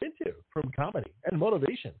you're into, from comedy and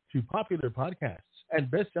motivation to popular podcasts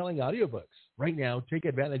and best-selling audiobooks. Right now, take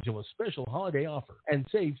advantage of a special holiday offer and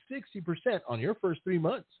save 60% on your first 3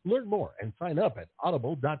 months. Learn more and sign up at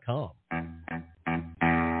audible.com.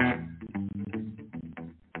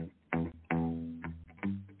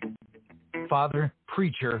 Father,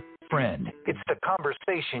 preacher, friend. It's the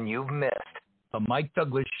conversation you've missed. The Mike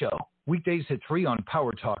Douglas Show. Weekdays at 3 on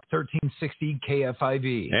Power Talk 1360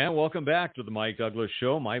 KFIV. And welcome back to the Mike Douglas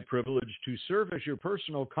Show. My privilege to serve as your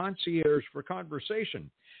personal concierge for conversation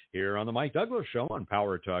here on the Mike Douglas Show on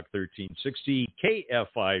Power Talk 1360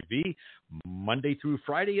 KFIV, Monday through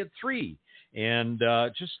Friday at 3. And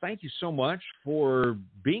just thank you so much for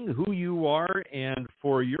being who you are and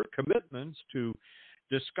for your commitments to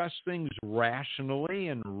discuss things rationally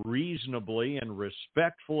and reasonably and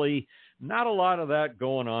respectfully. Not a lot of that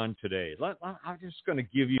going on today. I'm just going to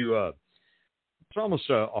give you it's almost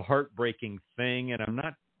a heartbreaking thing, and I'm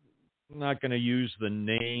not going to use the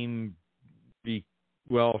name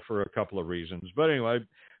for a couple of reasons. But anyway, a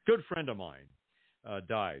good friend of mine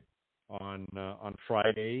died on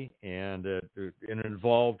Friday, and it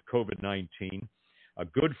involved COVID-19. A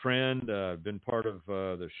good friend, been part of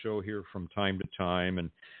the show here from time to time, and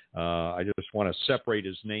I just want to separate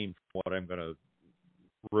his name from what I'm going to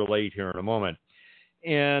relate here in a moment.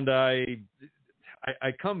 And I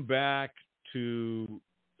come back to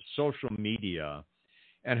social media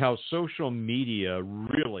and how social media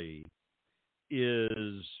really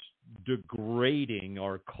is degrading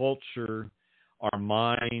our culture, our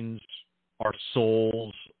minds, our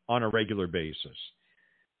souls on a regular basis.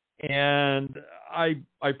 And I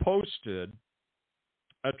posted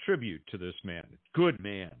a tribute to this man, good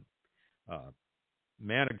man,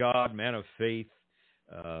 man of God, man of faith,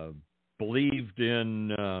 believed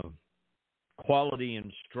in quality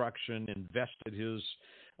instruction, invested his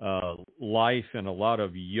life in a lot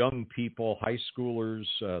of young people, high schoolers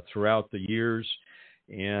throughout the years.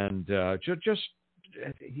 And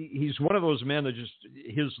he's one of those men that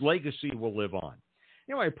his legacy will live on.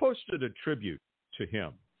 You know, I posted a tribute to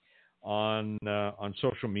him on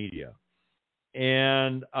social media,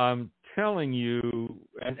 and I'm telling you,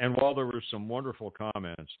 and while there were some wonderful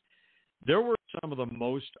comments, there were some of the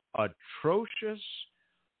most atrocious,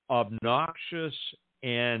 obnoxious,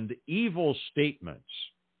 and evil statements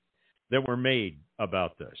that were made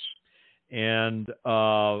about this. And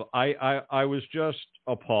I was just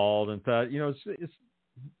appalled and thought, it's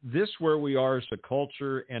this where we are as a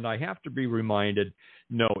culture, and I have to be reminded,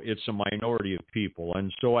 no, it's a minority of people.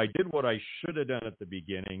 And so I did what I should have done at the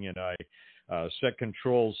beginning, and I set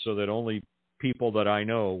controls so that only people that I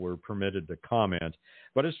know were permitted to comment.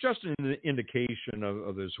 But it's just an indication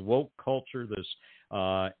of this woke culture, this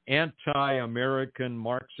anti-American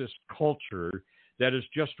Marxist culture that is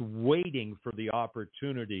just waiting for the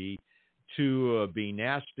opportunity to be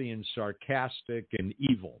nasty and sarcastic and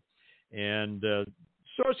evil. And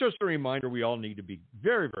so it's just a reminder we all need to be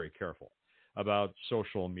very, very careful about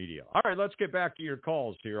social media. All right, let's get back to your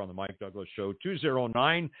calls here on the Mike Douglas Show.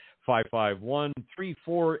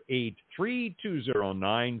 209-551-3483,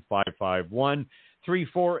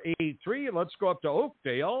 209-551-3483. Let's go up to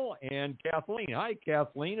Oakdale and Kathleen. Hi,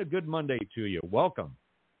 Kathleen. A good Monday to you. Welcome.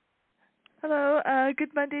 Hello.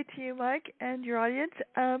 Good Monday to you, Mike, and your audience.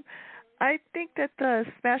 I think that the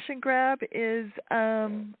smash and grab is,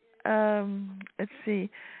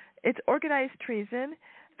 it's organized treason.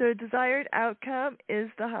 The desired outcome is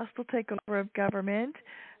the hostile takeover of government.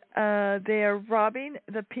 They are robbing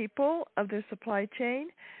the people of their supply chain,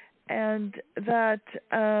 and that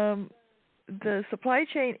the supply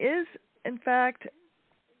chain is, in fact,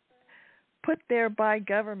 put there by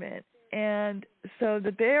government. And so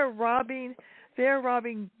that they're robbing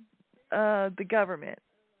the government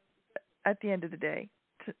at the end of the day.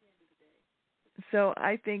 So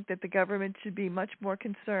I think that the government should be much more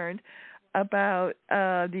concerned about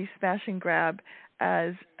the smash and grab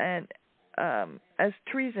as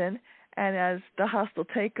treason and as the hostile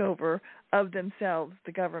takeover of themselves,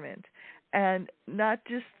 the government, and not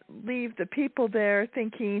just leave the people there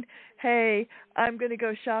thinking, hey, I'm going to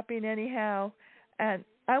go shopping anyhow. And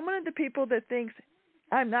I'm one of the people that thinks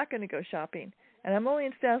I'm not going to go shopping, and I'm only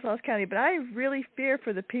in Stanislaus County, but I really fear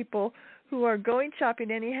for the people who are going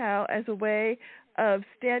shopping anyhow as a way of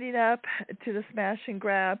standing up to the smash and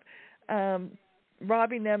grab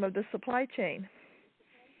robbing them of the supply chain.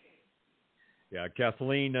 Yeah,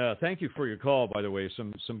 Kathleen, thank you for your call, by the way.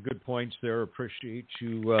 Some good points there. Appreciate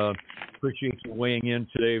you weighing in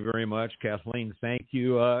today very much. Kathleen, thank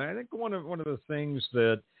you. I think one of the things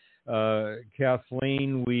that,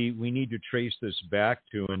 Kathleen, we need to trace this back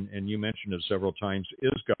to, and you mentioned it several times,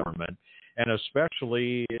 is government, and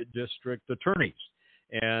especially district attorneys.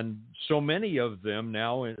 And so many of them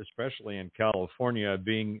now, especially in California,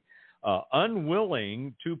 being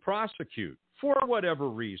unwilling to prosecute for whatever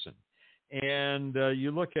reason. And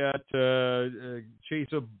you look at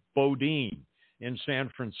Chesa Boudin in San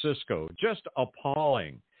Francisco, just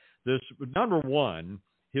appalling. This, number one,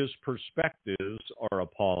 his perspectives are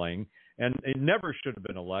appalling, and it never should have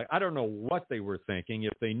been elected. I don't know what they were thinking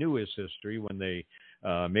if they knew his history when they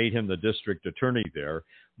made him the district attorney there.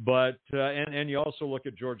 But and you also look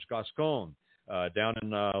at George Gascon down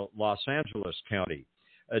in Los Angeles County.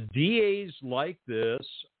 DAs like this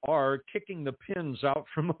are kicking the pins out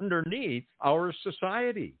from underneath our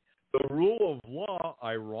society. The rule of law,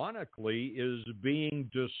 ironically, is being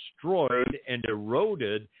destroyed and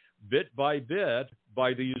eroded bit by bit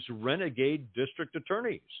by these renegade district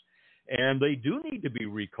attorneys. And they do need to be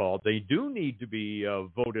recalled. They do need to be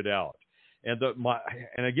voted out. And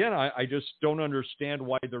again, I just don't understand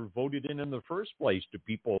why they're voted in the first place. Do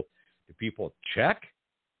people check?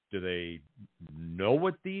 Do they know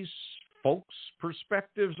what these folks'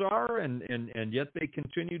 perspectives are? And yet they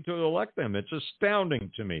continue to elect them. It's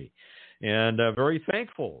astounding to me. And very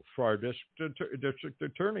thankful for our district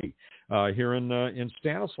attorney here in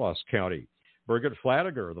Stanislaus County, Birgit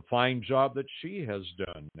Flatiger, the fine job that she has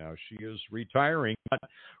done. Now she is retiring, not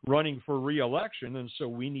running for re-election, and so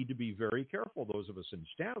we need to be very careful, those of us in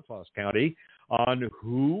Stanislaus County, on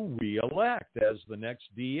who we elect as the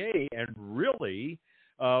next DA, and really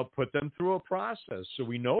put them through a process so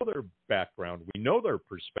we know their background, we know their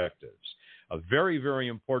perspectives. Very, very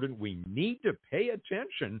important. We need to pay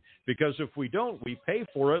attention, because if we don't, we pay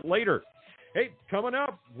for it later. Hey, coming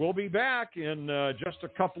up, we'll be back in just a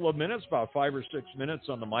couple of minutes, about 5 or 6 minutes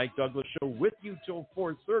on the Mike Douglas Show with you till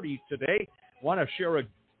 4:30 today. Want to share a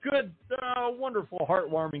good, wonderful,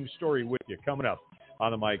 heartwarming story with you coming up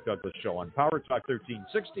on the Mike Douglas Show on Power Talk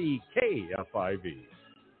 1360 KFIV.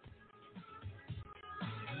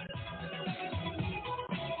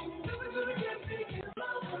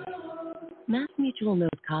 Mass Mutual knows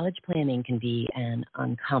college planning can be an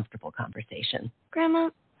uncomfortable conversation. Grandma,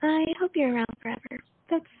 I hope you're around forever.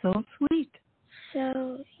 That's so sweet.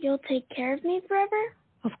 So you'll take care of me forever?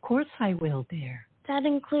 Of course I will, dear. That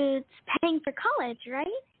includes paying for college, right?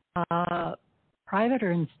 Private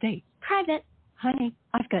or in state? Private. Honey,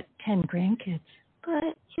 I've got 10 grandkids.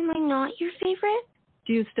 But am I not your favorite?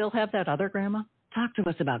 Do you still have that other grandma? Talk to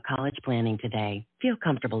us about college planning today. Feel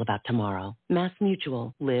comfortable about tomorrow. Mass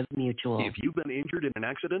Mutual. Live mutual. If you've been injured in an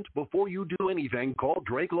accident, before you do anything, call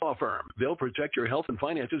Drake Law Firm. They'll protect your health and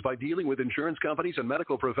finances by dealing with insurance companies and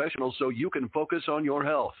medical professionals so you can focus on your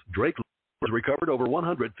health. Drake has recovered over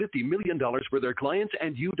 $150 million for their clients,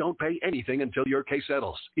 and you don't pay anything until your case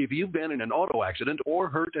settles. If you've been in an auto accident or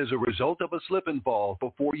hurt as a result of a slip and fall,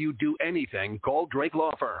 before you do anything, call Drake Law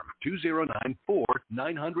Firm.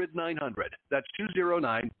 209-4-900-900. That's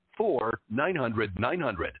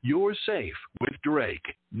 209-4-900-900. You're safe with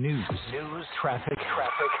Drake. News, traffic,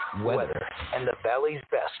 weather, and the Valley's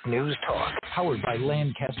best news talk. Powered by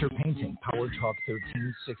Lancaster Painting. Power Talk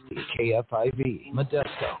 1360 KFIV,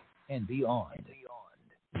 Modesto, and beyond.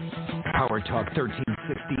 Power Talk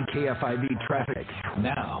 1360 KFIV traffic.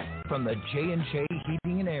 Now, from the J&J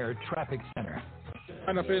Heating and Air Traffic Center.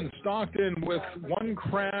 And up in Stockton with one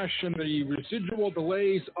crash and the residual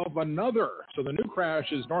delays of another. So the new crash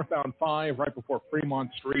is northbound 5 right before Fremont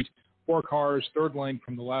Street. 4 cars, third lane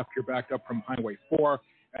from the left. You're backed up from Highway 4.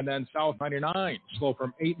 And then South 99, slow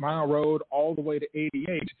from 8 Mile Road all the way to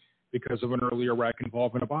 88 because of an earlier wreck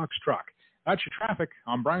involving a box truck. That's your traffic.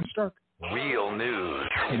 I'm Brian Stark. Real news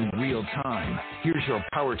in real time. Here's your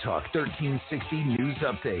Power Talk 1360 news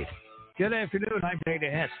update. Good afternoon. I'm Dana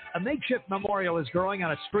Hess. A makeshift memorial is growing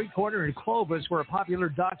on a street corner in Clovis where a popular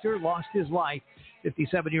doctor lost his life.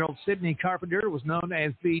 57-year-old Sidney Carpenter was known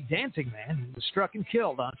as the Dancing Man. He was struck and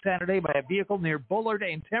killed on Saturday by a vehicle near Bullard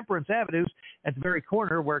and Temperance Avenues at the very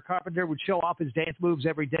corner where Carpenter would show off his dance moves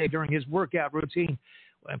every day during his workout routine.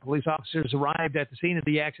 When police officers arrived at the scene of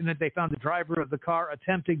the accident, they found the driver of the car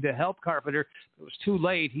attempting to help Carpenter. It was too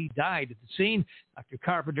late. He died at the scene. Dr.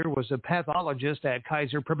 Carpenter was a pathologist at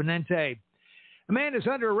Kaiser Permanente. A man is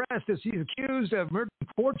under arrest as he's accused of murdering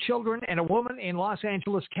 4 children and a woman in Los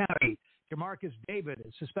Angeles County. Marcus David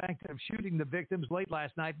is suspected of shooting the victims late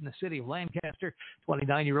last night in the city of Lancaster.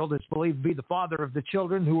 29-year-old is believed to be the father of the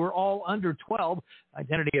children, who are all under 12.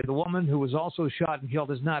 Identity of the woman who was also shot and killed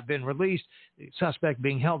has not been released. The suspect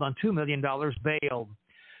being held on $2 million bail.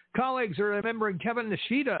 Colleagues are remembering Kevin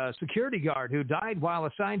Nishida, a security guard who died while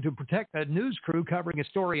assigned to protect a news crew covering a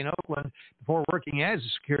story in Oakland. Before working as a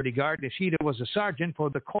security guard, Nishida was a sergeant for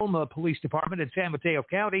the Colma Police Department in San Mateo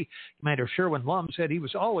County. Commander Sherwin Lum said he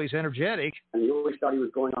was always energetic. And he always thought he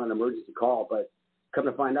was going on an emergency call, but come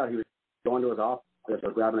to find out he was going to his office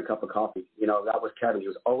or grabbing a cup of coffee. You know, that was Kevin. He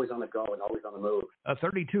was always on the go and always on the move. A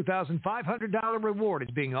 $32,500 reward is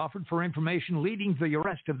being offered for information leading to the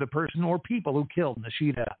arrest of the person or people who killed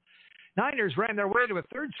Nishida. Niners ran their way to a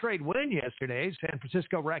third straight win yesterday. San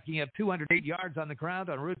Francisco racking up 208 yards on the ground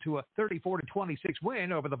en route to a 34-26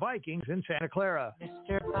 win over the Vikings in Santa Clara.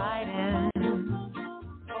 Mr. Biden,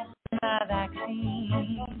 my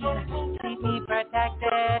vaccine, keep me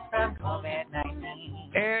protected from COVID-19.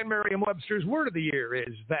 And Merriam-Webster's word of the year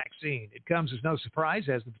is vaccine. It comes as no surprise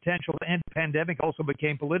as the potential to end the pandemic also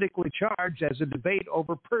became politically charged as a debate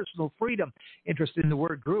over personal freedom. Interest in the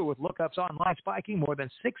word grew, with lookups online spiking more than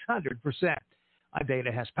 600%.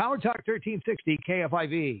 iData has Power Talk 1360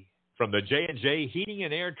 KFIV. From the J&J Heating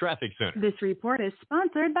and Air Traffic Center. This report is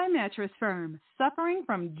sponsored by Mattress Firm. Suffering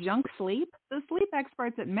from junk sleep? The sleep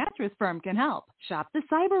experts at Mattress Firm can help. Shop the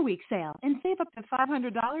Cyber Week sale and save up to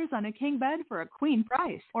 $500 on a king bed for a queen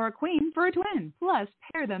price, or a queen for a twin. Plus,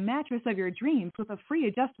 pair the mattress of your dreams with a free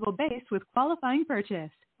adjustable base with qualifying purchase.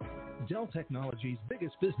 Dell Technologies'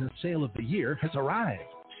 biggest business sale of the year has arrived.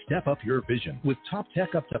 Step up your vision with top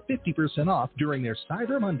tech up to 50% off during their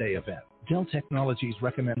Cyber Monday event. Dell Technologies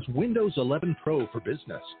recommends Windows 11 Pro for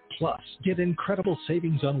business. Plus, get incredible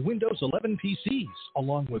savings on Windows 11 PCs,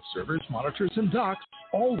 along with servers, monitors, and docks,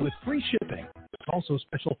 all with free shipping. Also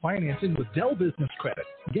special financing with Dell Business Credit.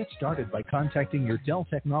 Get started by contacting your Dell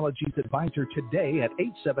Technologies advisor today at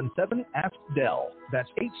 877-ASK-DELL. That's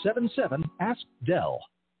 877-ASK-DELL.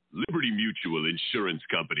 Liberty Mutual Insurance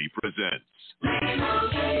Company presents and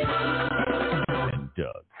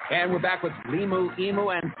Doug. And we're back with Limu, Emu,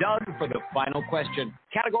 and Doug for the final question.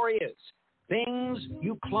 Category is things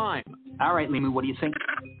you climb. All right, Limu, what do you think?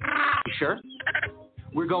 You sure?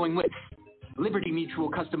 We're going with Liberty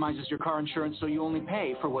Mutual customizes your car insurance so you only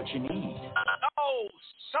pay for what you need. Oh,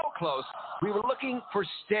 so close. We were looking for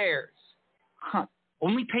stairs. Huh.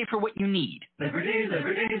 Only pay for what you need. Liberty,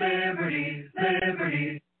 liberty, liberty,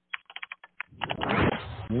 liberty.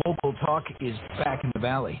 Local talk is back in the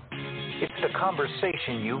Valley. It's the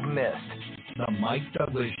conversation you've missed. The Mike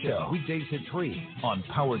Douglas Show. Weekdays at 3 on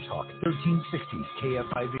Power Talk 1360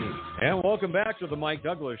 KFIV. And welcome back to the Mike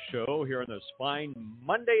Douglas Show here on this fine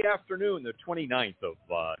Monday afternoon, the 29th of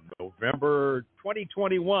November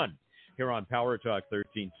 2021. Here on Power Talk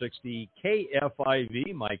 1360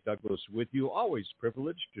 KFIV. Mike Douglas with you. Always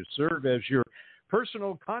privileged to serve as your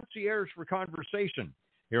personal concierge for conversation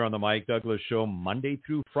here on the Mike Douglas Show, Monday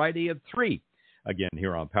through Friday at 3. Again,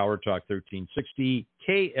 here on Power Talk 1360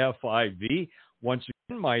 KFIV. Once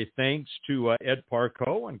again, my thanks to Ed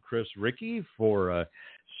Parco and Chris Rickey for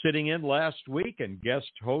sitting in last week and guest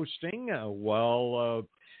hosting while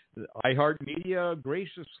iHeartMedia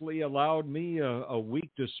graciously allowed me a week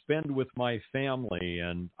to spend with my family.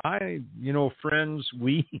 And friends,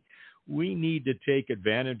 we need to take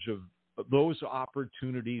advantage of those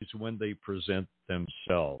opportunities when they present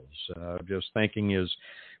themselves. Just thinking as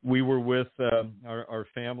we were with our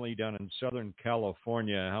family down in Southern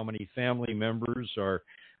California, how many family members are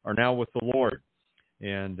now with the Lord.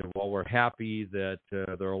 And while we're happy that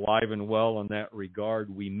they're alive and well in that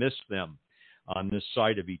regard, we miss them on this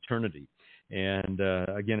side of eternity. And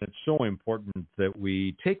again, it's so important that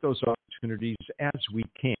we take those opportunities as we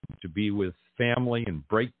can to be with family and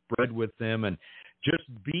break bread with them and just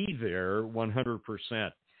be there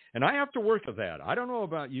 100%. And I have to work with that. I don't know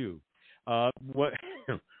about you.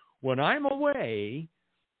 When I'm away,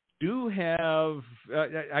 do have,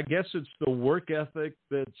 I guess it's the work ethic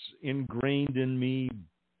that's ingrained in me,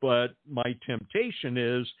 but my temptation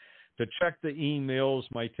is to check the emails.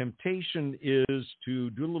 My temptation is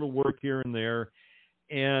to do a little work here and there.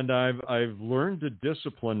 And I've learned to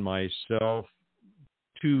discipline myself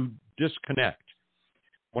to disconnect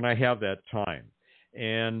when I have that time.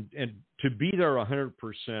 And to be there 100%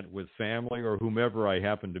 with family or whomever I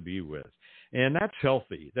happen to be with. And that's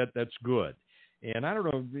healthy. That's good. And I don't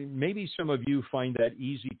know, maybe some of you find that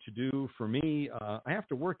easy to do. For me, I have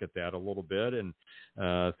to work at that a little bit. And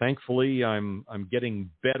thankfully, I'm getting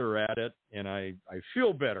better at it, and I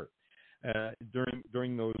feel better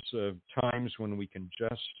during those times when we can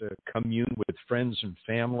just commune with friends and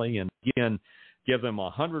family and, again, give them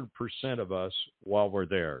 100% of us while we're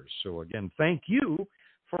there. So, again, thank you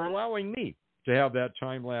for allowing me to have that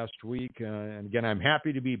time last week. And, again, I'm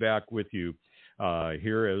happy to be back with you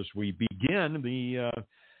here as we begin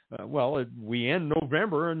we end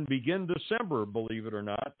November and begin December, believe it or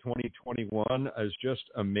not. 2021 is just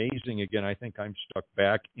amazing. Again, I think I'm stuck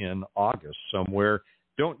back in August somewhere.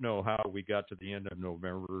 Don't know how we got to the end of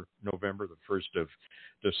November, the 1st of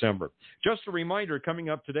December. Just a reminder, coming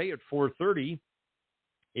up today at 4:30,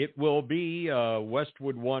 it will be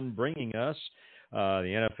Westwood One bringing us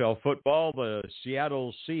the NFL football, the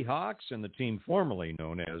Seattle Seahawks, and the team formerly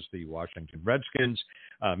known as the Washington Redskins,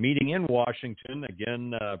 meeting in Washington.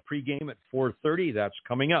 Again, pregame at 4:30. That's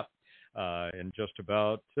coming up in just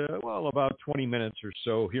about 20 minutes or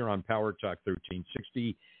so here on Power Talk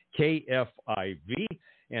 1360 KFIV.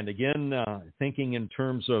 And again, thinking in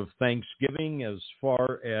terms of Thanksgiving, as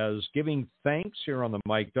far as giving thanks here on the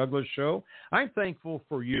Mike Douglas Show, I'm thankful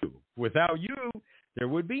for you. Without you, there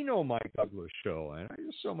would be no Mike Douglas Show. And I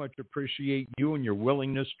just so much appreciate you and your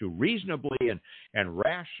willingness to reasonably and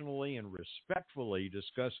rationally and respectfully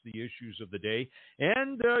discuss the issues of the day.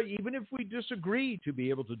 And even if we disagree, to be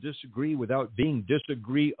able to disagree without being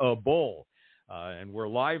disagreeable. And we're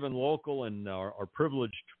live and local and are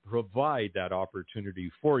privileged to provide that opportunity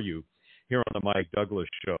for you here on the Mike Douglas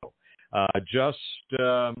Show. Just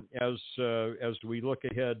as we look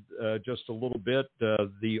ahead just a little bit,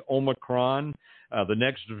 the Omicron, the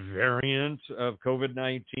next variant of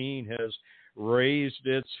COVID-19 has raised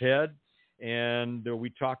its head. And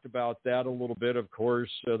we talked about that a little bit. Of course,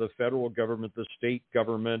 the federal government, the state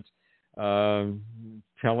government,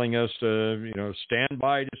 telling us to, stand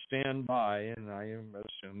by. And I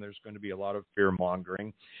assume there's going to be a lot of fear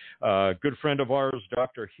mongering. A good friend of ours,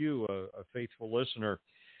 Dr. Hugh, a faithful listener,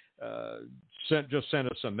 just sent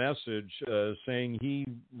us a message saying he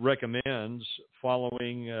recommends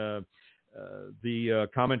following the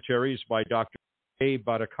commentaries by Dr. A.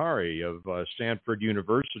 Bhattacharya of Stanford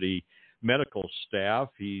University medical staff.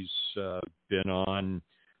 He's been on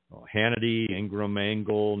Hannity, Ingram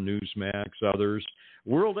Angle, Newsmax, others,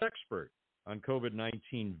 world expert on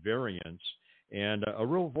COVID-19 variants, and a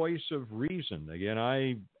real voice of reason. Again,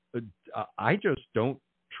 I just don't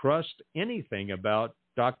trust anything about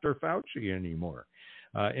Dr. Fauci anymore.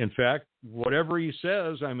 In fact, whatever he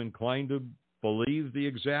says, I'm inclined to believe the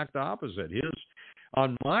exact opposite.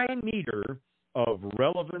 On my meter of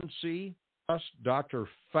relevancy, Dr.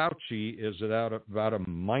 Fauci is at about a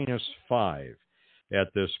 -5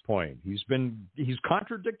 at this point. He's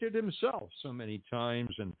contradicted himself so many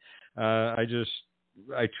times, and I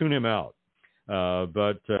tune him out.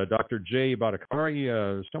 But Dr. J.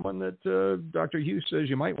 Bhattacharya, someone that Dr. Hughes says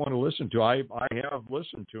you might want to listen to. I have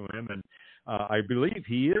listened to him, and I believe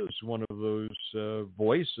he is one of those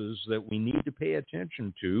voices that we need to pay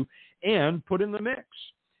attention to and put in the mix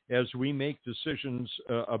as we make decisions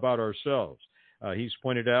about ourselves. He's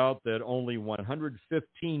pointed out that only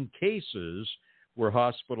 115 cases were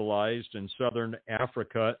hospitalized in southern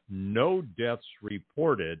Africa, no deaths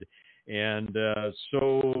reported. And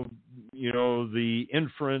so, the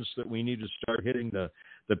inference that we need to start hitting the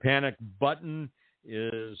panic button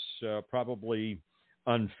is probably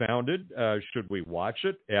unfounded. Should we watch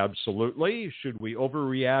it? Absolutely. Should we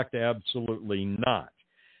overreact? Absolutely not.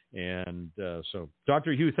 And so,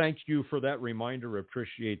 Dr. Hugh, thank you for that reminder.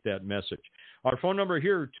 Appreciate that message. Our phone number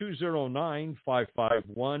here,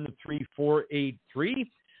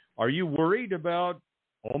 209-551-3483. Are you worried about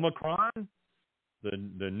Omicron,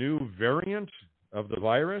 the new variant of the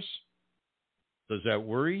virus? Does that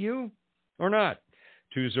worry you or not?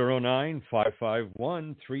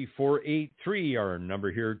 209-551-3483. Our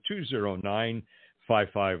number here,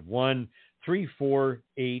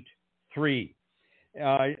 209-551-3483.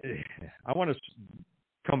 I want to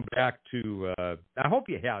come back to, I hope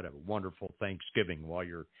you had a wonderful Thanksgiving while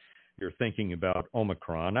you're thinking about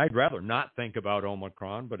Omicron. I'd rather not think about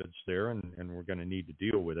Omicron, but it's there, and we're going to need to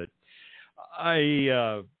deal with it.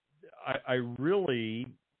 I really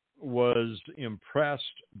was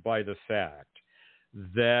impressed by the fact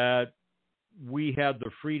that we had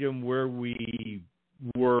the freedom where we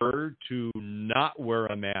were to not wear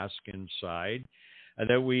a mask inside, and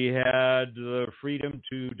that we had the freedom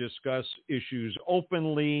to discuss issues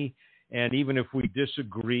openly, and even if we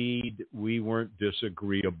disagreed, we weren't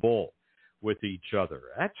disagreeable with each other.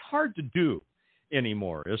 That's hard to do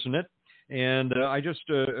anymore, isn't it? And I just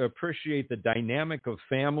appreciate the dynamic of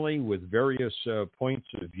family with various points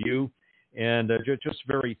of view, and just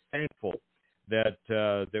very thankful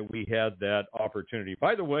that we had that opportunity.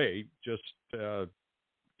 By the way, just to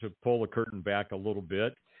pull the curtain back a little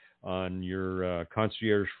bit on your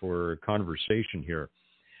concierge for conversation here,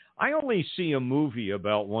 I only see a movie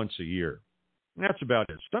about once a year. That's about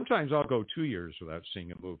it. Sometimes I'll go 2 years without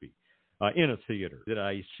seeing a movie in a theater that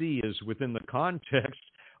I see is within the context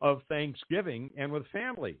of Thanksgiving and with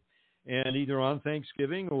family. And either on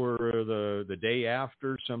Thanksgiving or the day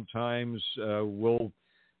after, sometimes we'll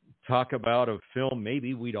talk about a film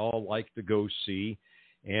maybe we'd all like to go see.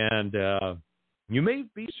 And you may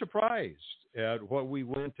be surprised at what we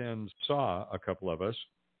went and saw, a couple of us.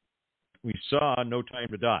 We saw No Time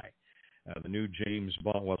to Die, the new James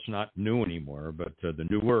Bond. Well, it's not new anymore, but the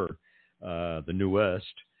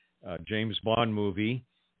newest James Bond movie.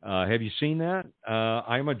 Have you seen that?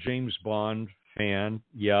 I'm a James Bond fan.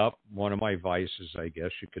 Yep, one of my vices, I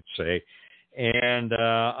guess you could say. And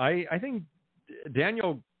I think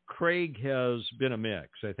Daniel Craig has been a mix.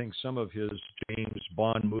 I think some of his James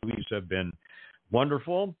Bond movies have been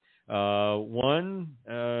wonderful. One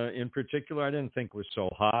in particular I didn't think was so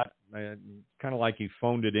hot. Kind of like he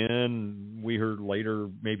phoned it in. We heard later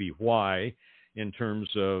maybe why in terms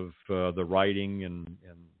of the writing and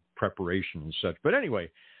preparation and such. But anyway,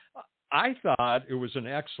 I thought it was an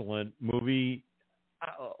excellent movie.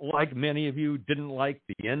 Like many of you, didn't like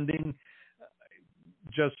the ending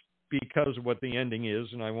just because of what the ending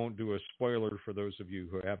is, and I won't do a spoiler for those of you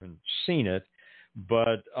who haven't seen it,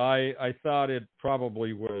 but I thought it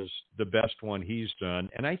probably was the best one he's done.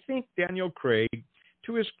 And I think Daniel Craig,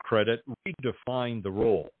 to his credit, redefined the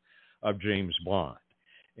role of James Bond.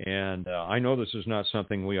 And I know this is not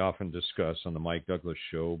something we often discuss on the Mike Douglas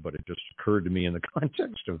Show, but it just occurred to me in the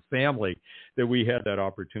context of family that we had that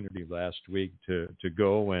opportunity last week to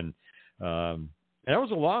go. And that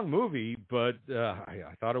was a long movie, but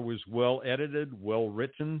I thought it was well edited, well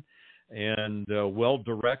written, and well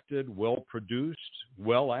directed, well produced,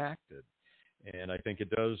 well acted. And I think it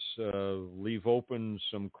does leave open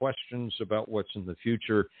some questions about what's in the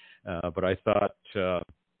future, but I thought it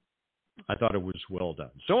was well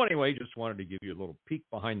done. So anyway, just wanted to give you a little peek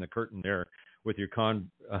behind the curtain there with your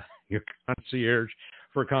concierge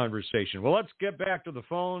for conversation. Well, let's get back to the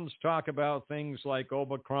phones, talk about things like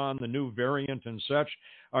Omicron, the new variant and such.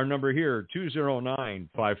 Our number here,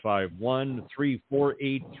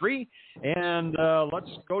 209-551-3483. And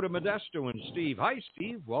let's go to Modesto and Steve. Hi,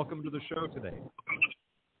 Steve. Welcome to the show today.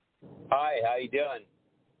 Hi, how you doing?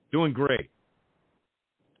 Doing great.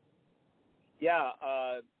 Yeah,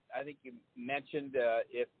 I think you mentioned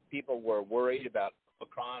if people were worried about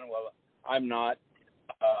Omicron. Well, I'm not.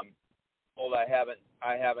 Well, I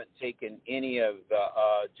haven't taken any of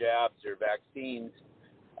the jabs or vaccines.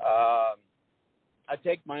 I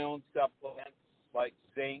take my own supplements like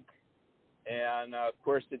zinc and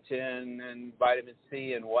quercetin and vitamin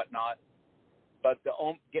C and whatnot. But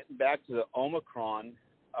getting back to the Omicron,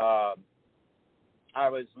 I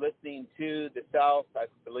was listening to the South, I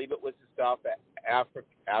believe it was the South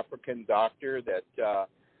African doctor that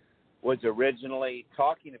was originally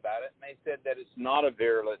talking about it, and they said that it's not a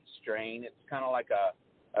virulent strain. It's kind of like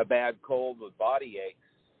a bad cold with body aches.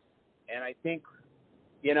 And I think,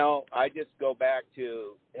 I just go back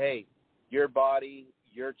to, hey, your body,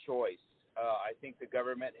 your choice. I think the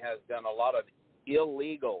government has done a lot of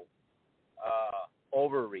illegal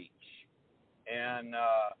overreach. And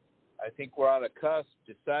I think we're on a cusp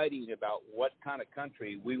deciding about what kind of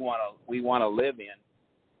country we want to live in.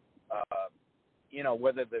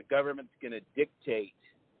 Whether the government's going to dictate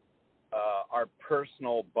our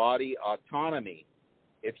personal body autonomy.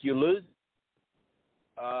 If you lose,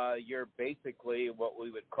 you're basically what we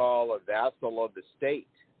would call a vassal of the state.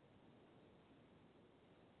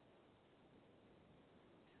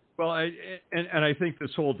 Well, I think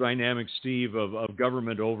this whole dynamic, Steve, of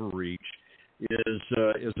government overreach is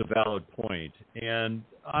a valid point. And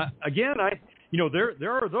again,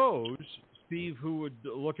 there are those, Steve, who would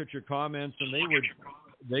look at your comments and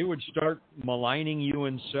they would start maligning you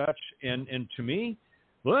and such. And to me,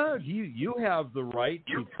 well, you have the right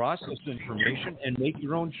to process information and make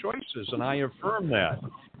your own choices, and I affirm that.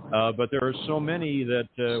 But there are so many that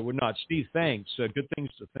would not. Steve, thanks. Good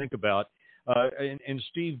things to think about. And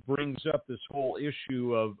Steve brings up this whole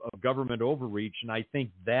issue of government overreach, and I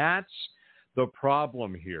think that's the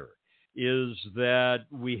problem here, is that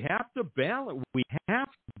we have to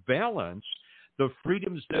balance the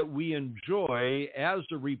freedoms that we enjoy as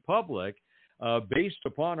a republic based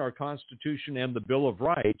upon our Constitution and the Bill of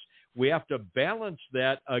Rights. We have to balance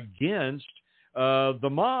that against the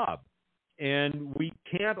mob. And we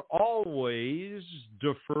can't always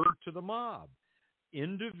defer to the mob.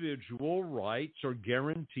 individual rights are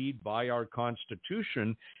guaranteed by our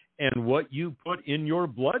Constitution, and what you put in your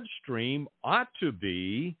bloodstream ought to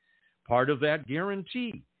be part of that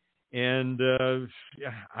guarantee. And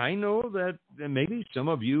I know that maybe some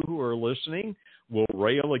of you who are listening will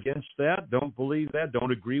rail against that, don't believe that,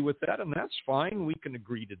 don't agree with that, and that's fine. We can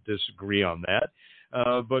agree to disagree on that.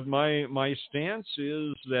 But my stance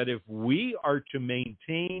is that if we are to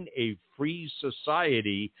maintain a free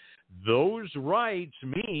society, those rights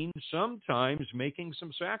mean sometimes making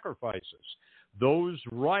some sacrifices. Those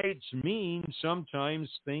rights mean sometimes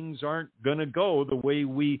things aren't going to go the way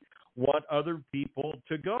we want other people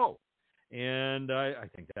to go. And I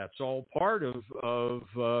think that's all part of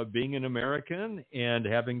being an American and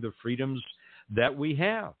having the freedoms that we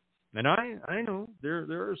have. And I know there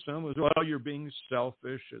are some as well, you're being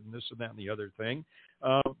selfish and this and that and the other thing.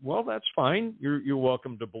 Well, that's fine. You're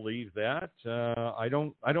welcome to believe that. I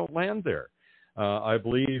don't land there. I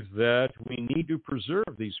believe that we need to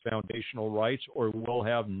preserve these foundational rights or we'll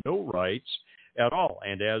have no rights at all.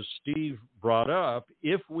 And as Steve brought up,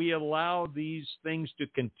 if we allow these things to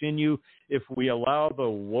continue, if we allow the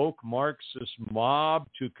woke Marxist mob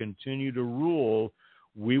to continue to rule,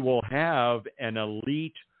 we will have an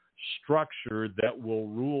elite structure that will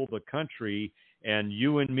rule the country, and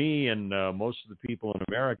you and me and most of the people in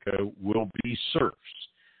America will be serfs.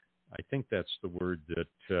 I think that's the word that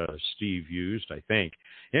Steve used, I think.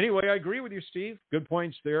 Anyway, I agree with you, Steve. Good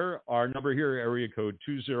points there. Our number here, area code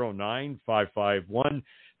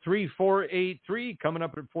 209-551-3483. Coming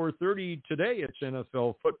up at 4:30 today, it's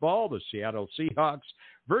NFL football, the Seattle Seahawks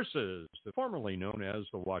versus the formerly known as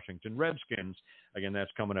the Washington Redskins. Again,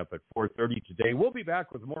 that's coming up at 4:30 today. We'll be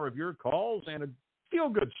back with more of your calls and a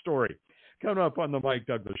feel-good story coming up on the Mike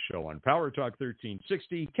Douglas Show on Power Talk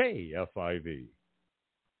 1360 KFIV.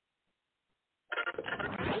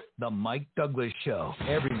 The Mike Douglas Show,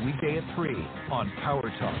 every weekday at 3 on Power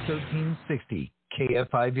Talk 1360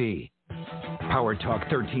 KFIV. Power Talk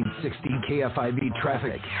 1360 KFIV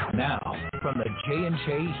traffic. Now, from the J&J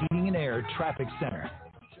Heating and Air Traffic Center.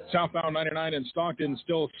 Southbound 99 in Stockton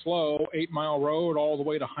still slow, 8 Mile Road all the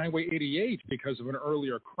way to Highway 88 because of an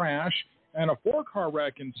earlier crash. And a 4-car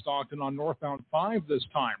wreck in Stockton on northbound 5 this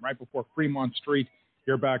time, right before Fremont Street.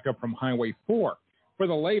 You're back up from Highway 4. For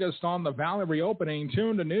the latest on the Valley reopening,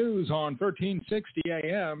 tune to news on 1360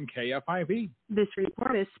 AM KFIV. This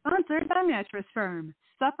report is sponsored by Mattress Firm.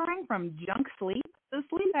 Suffering from junk sleep? The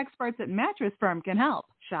sleep experts at Mattress Firm can help.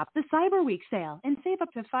 Shop the Cyber Week sale and save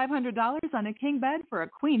up to $500 on a king bed for a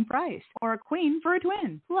queen price or a queen for a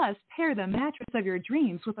twin. Plus, pair the mattress of your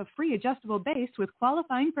dreams with a free adjustable base with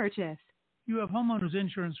qualifying purchase. You have homeowners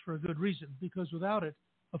insurance for a good reason, because without it,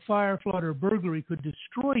 a fire, flood, or burglary could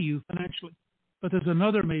destroy you financially. But there's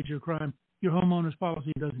another major crime your homeowner's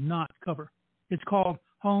policy does not cover. It's called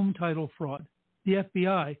home title fraud. The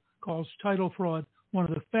FBI calls title fraud one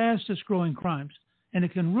of the fastest growing crimes, and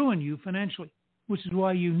it can ruin you financially, which is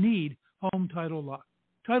why you need Home Title Lock.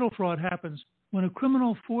 Title fraud happens when a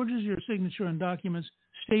criminal forges your signature on documents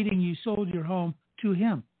stating you sold your home to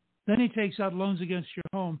him. Then he takes out loans against your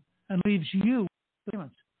home and leaves you with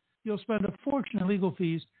payments. You'll spend a fortune in legal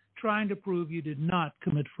fees trying to prove you did not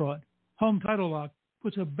commit fraud. Home Title Lock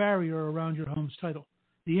puts a barrier around your home's title.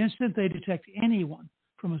 The instant they detect anyone,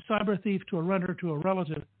 from a cyber thief to a renter to a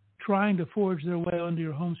relative, trying to forge their way onto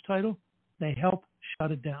your home's title, they help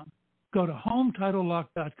shut it down. Go to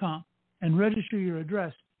HomeTitleLock.com and register your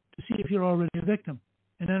address to see if you're already a victim,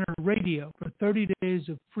 and enter radio for 30 days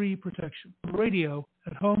of free protection. Radio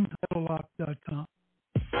at HomeTitleLock.com.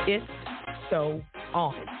 It's so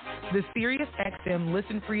on. The SiriusXM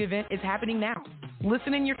Listen Free event is happening now.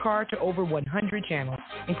 Listen in your car to over 100 channels,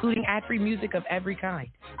 including ad-free music of every kind,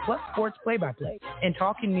 plus sports play-by-play and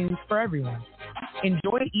talking news for everyone.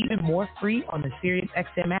 Enjoy even more free on the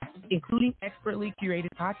SiriusXM app, including expertly curated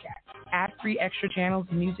podcasts, ad-free extra channels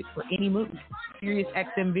and music for any movie,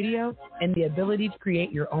 SiriusXM video, and the ability to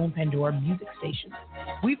create your own Pandora music station.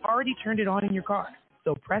 We've already turned it on in your car,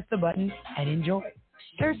 so press the button and enjoy.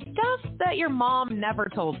 There's stuff that your mom never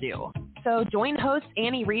told you. So join hosts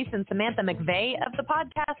Annie Reese and Samantha McVeigh of the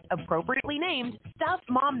podcast appropriately named Stuff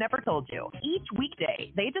Mom Never Told You. Each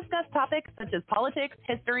weekday, they discuss topics such as politics,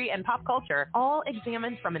 history, and pop culture, all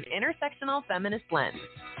examined from an intersectional feminist lens.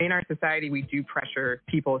 In our society, we do pressure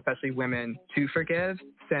people, especially women, to forgive.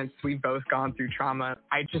 Since we've both gone through trauma,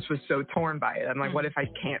 I just was so torn by it. I'm like, what if I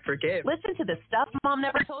can't forgive? Listen to the Stuff Mom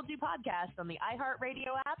Never Told You podcast on the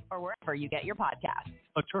iHeartRadio app or wherever you get your podcasts.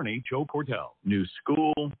 Attorney Joe Cordell. New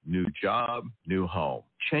school, new job, new home.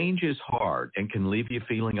 Change is hard and can leave you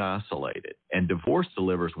feeling isolated, and divorce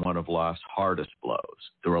delivers one of life's hardest blows.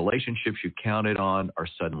 The relationships you counted on are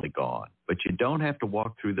suddenly gone, but you don't have to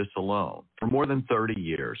walk through this alone. For more than 30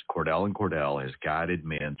 years, Cordell & Cordell has guided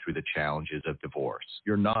men through the challenges of divorce.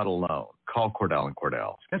 You're not alone. Call Cordell &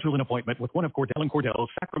 Cordell. Schedule an appointment with one of Cordell &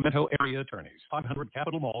 Cordell's Sacramento area attorneys. 500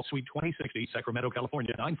 Capitol Mall, Suite 2060, Sacramento,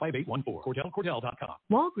 California, 95814. CordellCordell.com.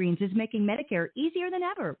 Walgreens is making Medicare easier than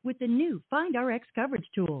ever with the new Find Rx coverage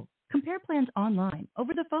tool. Compare plans online,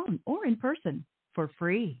 over the phone, or in person for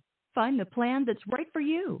free. Find the plan that's right for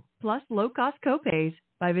you, plus low-cost copays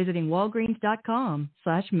by visiting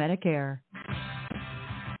walgreens.com/Medicare.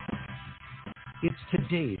 It's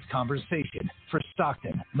today's conversation for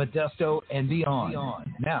Stockton, Modesto, and beyond.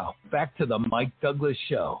 Now, back to the Mike Douglas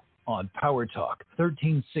Show on Power Talk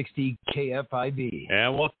 1360 KFIV.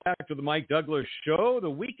 And welcome back to the Mike Douglas Show, the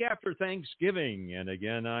week after Thanksgiving. And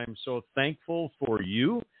again, I'm so thankful for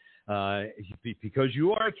you because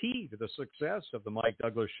you are key to the success of the Mike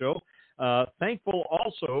Douglas Show. Thankful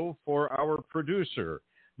also for our producer,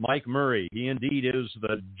 Mike Murray. He indeed is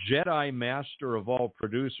the Jedi Master of all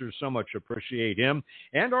producers. So much appreciate him.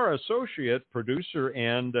 And our associate producer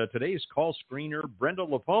and today's call screener, Brenda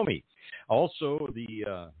Lapome. Also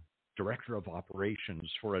the Director of Operations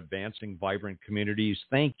for Advancing Vibrant Communities.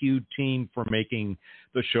 Thank you, team, for making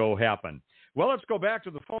the show happen. Well, let's go back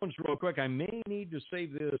to the phones real quick. I may need to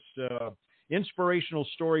save this inspirational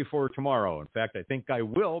story for tomorrow. In fact, I think I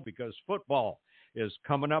will, because football is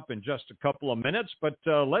coming up in just a couple of minutes. But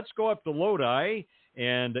let's go up to Lodi.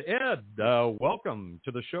 And Ed, welcome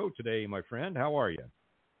to the show today, my friend. How are you?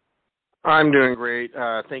 I'm doing great.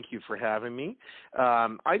 Thank you for having me.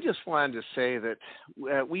 I just wanted to say that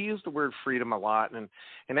we use the word freedom a lot, and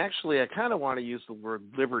actually I kind of want to use the word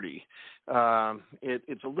liberty.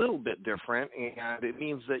 It's a little bit different, and it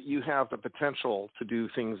means that you have the potential to do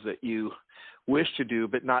things that you wish to do,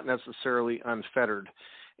 but not necessarily unfettered.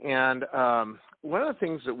 And one of the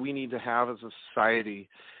things that we need to have as a society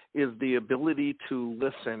is the ability to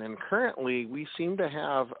listen. And currently we seem to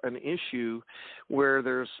have an issue where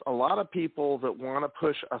there's a lot of people that want to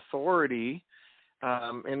push authority,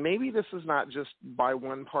 and maybe this is not just by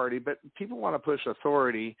one party, but people want to push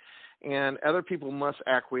authority and other people must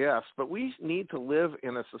acquiesce. But we need to live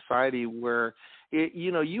in a society where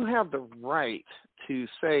you have the right to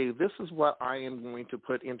say, this is what I am going to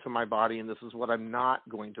put into my body and this is what I'm not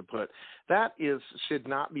going to put. That should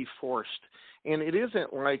not be forced. And it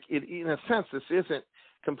isn't like, in a sense, this isn't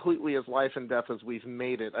completely as life and death as we've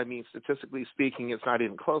made it. I mean, statistically speaking, it's not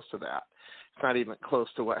even close to that. It's not even close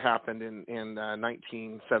to what happened in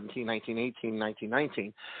 1917, 1918,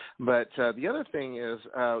 1919. But the other thing is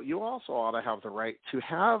you also ought to have the right to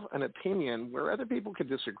have an opinion where other people could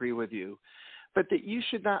disagree with you, but that you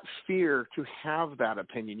should not fear to have that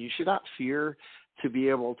opinion. You should not fear to be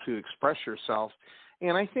able to express yourself.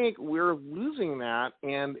 And I think we're losing that,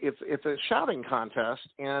 and it's a shouting contest.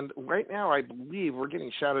 And right now I believe we're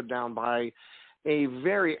getting shouted down by a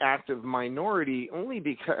very active minority, only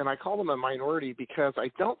because, and I call them a minority because I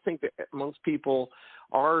don't think that most people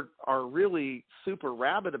are really super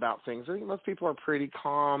rabid about things. I think most people are pretty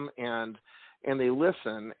calm and they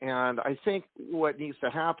listen. And I think what needs to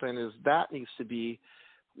happen is that needs to be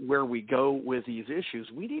where we go with these issues.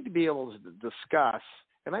 We need to be able to discuss,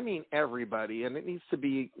 and I mean everybody, and it needs to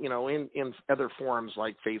be, in other forums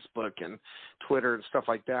like Facebook and Twitter and stuff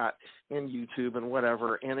like that, and YouTube and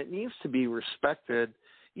whatever, and it needs to be respected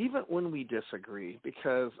even when we disagree,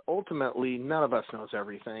 because ultimately none of us knows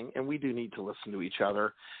everything, and we do need to listen to each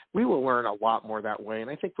other. We will learn a lot more that way,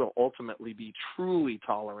 and I think we'll ultimately be truly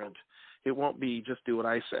tolerant. It won't be just do what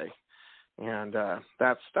I say. And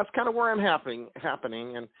that's kind of where I'm happening,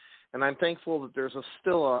 and I'm thankful that there's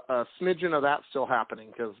still a smidgen of that still happening,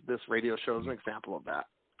 because this radio show is an example of that.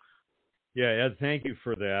 Yeah, Ed, thank you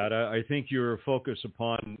for that. I think your focus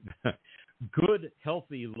upon good,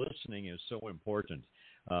 healthy listening is so important.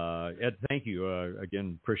 Ed, thank you.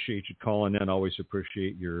 Again, appreciate you calling in. Always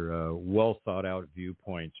appreciate your well-thought-out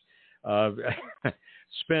viewpoints.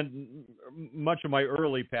 Spent much of my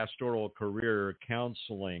early pastoral career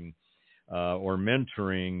counseling or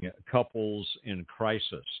mentoring couples in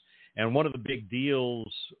crisis. And one of the big deals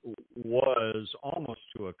was, almost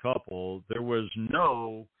to a couple, there was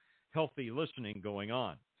no healthy listening going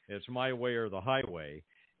on. It's my way or the highway.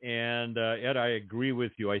 And Ed, I agree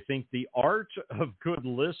with you. I think the art of good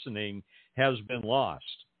listening has been lost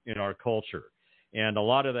in our culture. And a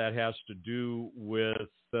lot of that has to do with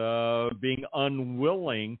being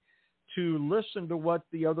unwilling to listen to what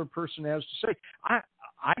the other person has to say. I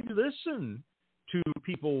listen to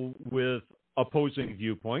people with opposing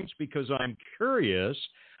viewpoints because I'm curious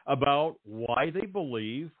about why they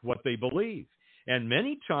believe what they believe. And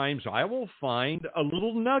many times I will find a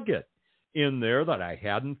little nugget in there that I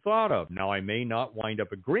hadn't thought of. Now, I may not wind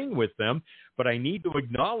up agreeing with them, but I need to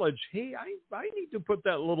acknowledge, hey, I need to put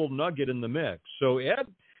that little nugget in the mix. So, Ed,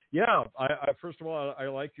 yeah, I first of all, I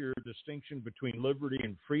like your distinction between liberty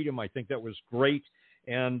and freedom. I think that was great.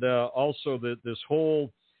 And also this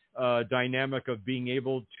whole dynamic of being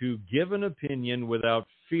able to give an opinion without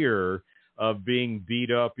fear of being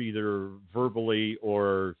beat up either verbally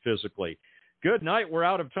or physically. Good night. We're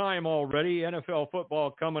out of time already. NFL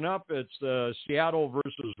football coming up. It's Seattle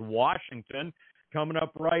versus Washington coming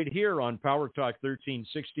up right here on Power Talk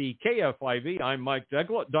 1360 KFIV. I'm Mike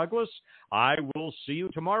Douglas. I will see you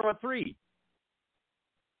tomorrow at 3.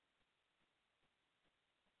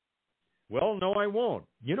 Well, no, I won't.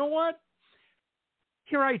 You know what?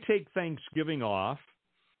 Here I take Thanksgiving off,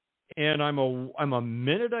 and I'm a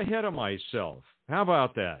minute ahead of myself. How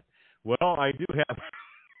about that? Well, I do have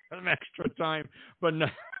some extra time, but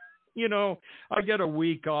you know, I get a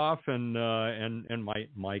week off, and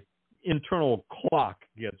my internal clock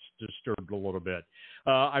gets disturbed a little bit.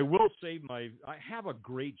 I will say I have a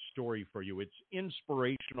great story for you. It's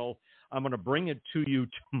inspirational. I'm going to bring it to you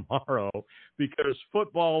tomorrow because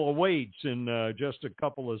football awaits in just a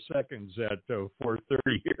couple of seconds at 4:30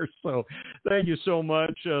 here. So thank you so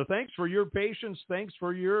much. Thanks for your patience. Thanks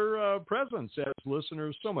for your presence as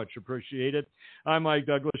listeners. So much appreciated. I'm Mike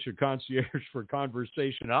Douglas, your concierge for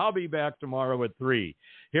conversation. I'll be back tomorrow at 3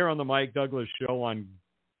 here on the Mike Douglas Show on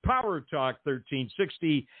Power Talk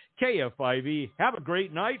 1360 KFIV. Have a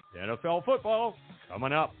great night. NFL football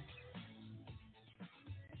coming up.